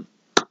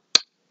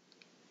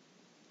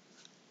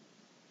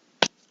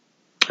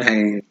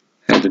I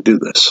had to do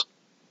this.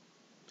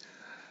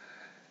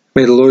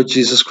 May the Lord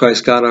Jesus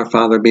Christ, God our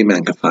Father, be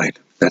magnified.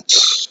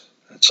 That's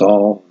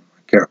all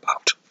I care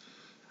about.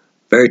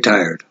 Very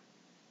tired.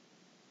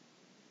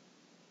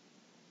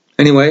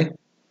 Anyway,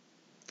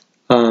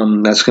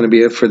 that's going to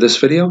be it for this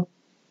video.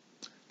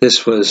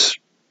 This was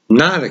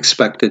not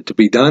expected to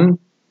be done,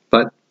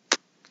 but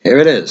here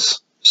it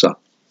is. So,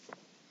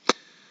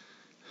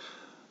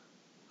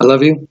 I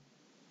love you.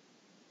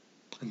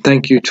 And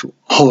thank you to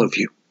all of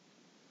you.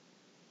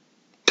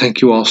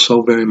 Thank you all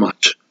so very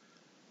much.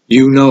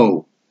 You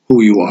know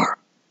who you are.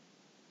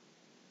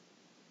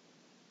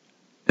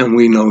 And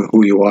we know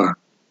who you are.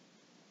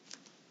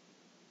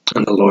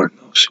 And the Lord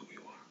knows who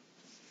you are.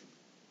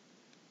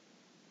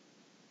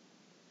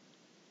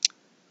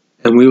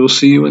 And we will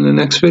see you in the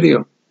next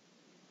video.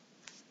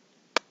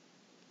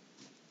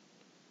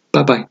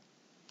 Bye-bye.